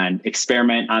you, and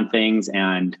experiment on things.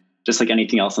 And just like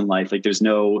anything else in life, like there's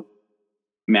no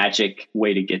magic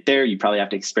way to get there. You probably have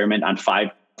to experiment on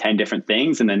 5-10 different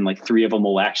things, and then like 3 of them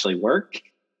will actually work.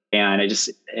 And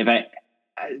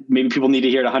maybe people need to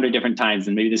hear it 100 different times,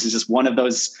 and maybe this is just one of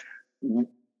those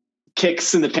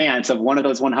kicks in the pants of one of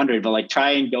those 100, but like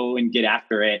try and go and get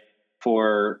after it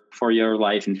for your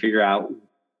life and figure out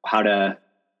how to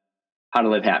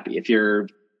live happy. If you're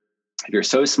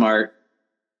so smart,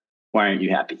 why aren't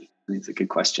you happy? I think it's a good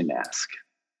question to ask.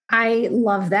 I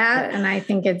love that. And I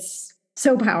think it's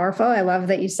so powerful. I love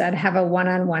that you said, have a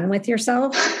one-on-one with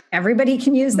yourself. Everybody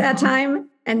can use that time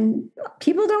and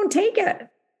people don't take it.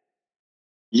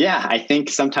 Yeah. I think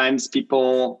sometimes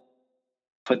people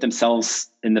put themselves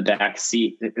in the back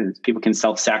seat. People can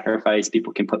self-sacrifice.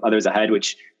 People can put others ahead,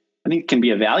 which I think can be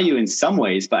a value in some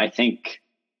ways, but I think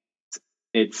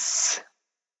it's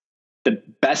the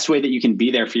best way that you can be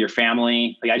there for your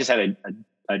family. Like I just had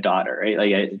a daughter, right?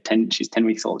 Like she's 10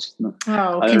 weeks old.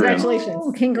 Congratulations.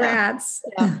 Oh, congrats.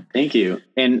 Yeah. Thank you.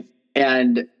 And,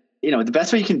 you know, the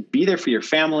best way you can be there for your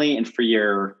family and for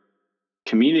your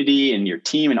community and your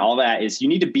team and all that is you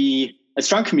need to be, a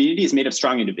strong community is made of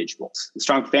strong individuals. A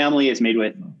strong family is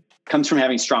comes from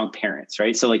having strong parents,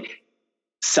 right? So like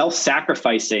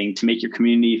self-sacrificing to make your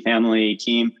community, family,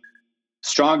 team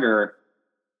stronger,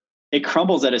 it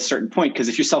crumbles at a certain point, because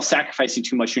if you're self-sacrificing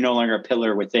too much, you're no longer a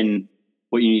pillar within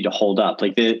what you need to hold up.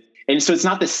 And so it's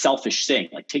not this selfish thing.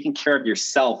 Like taking care of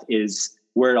yourself is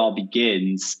where it all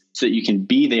begins, so that you can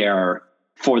be there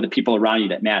for the people around you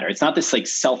that matter. It's not this like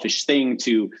selfish thing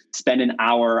to spend an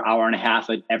hour and a half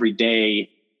every day,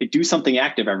 like do something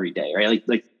active every day, right?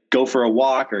 Like go for a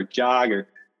walk or jog or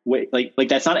like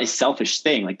that's not a selfish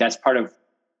thing. Like that's part of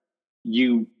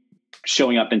you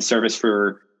showing up in service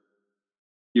for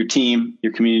your team,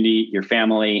 your community, your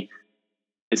family.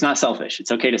 It's not selfish.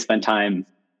 It's okay to spend time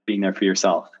being there for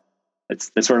yourself.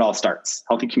 That's where it all starts.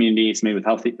 Healthy community is made with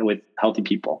healthy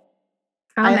people.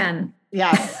 Amen.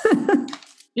 Yes.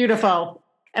 Beautiful.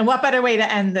 And what better way to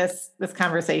end this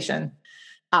conversation?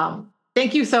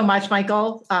 Thank you so much,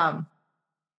 Michael.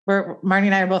 Marnie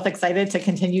and I are both excited to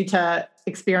continue to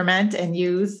experiment and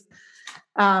use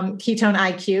Ketone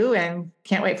IQ, and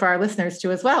can't wait for our listeners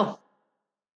to as well.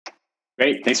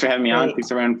 Great. Thanks for having me on. Thanks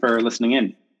everyone for listening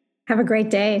in. Have a great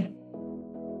day.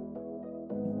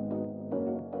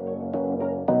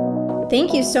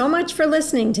 Thank you so much for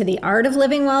listening to the Art of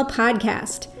Living Well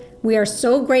podcast. We are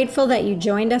so grateful that you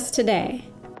joined us today.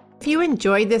 If you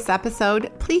enjoyed this episode,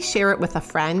 please share it with a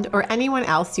friend or anyone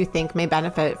else you think may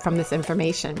benefit from this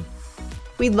information.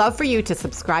 We'd love for you to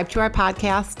subscribe to our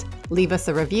podcast, leave us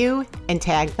a review, and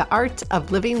tag the Art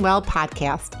of Living Well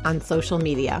podcast on social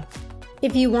media.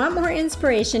 If you want more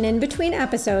inspiration in between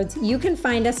episodes, you can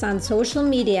find us on social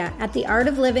media at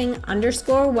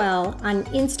theartofliving_well on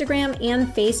Instagram and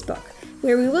Facebook,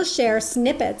 where we will share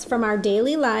snippets from our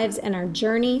daily lives and our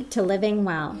journey to living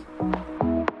well.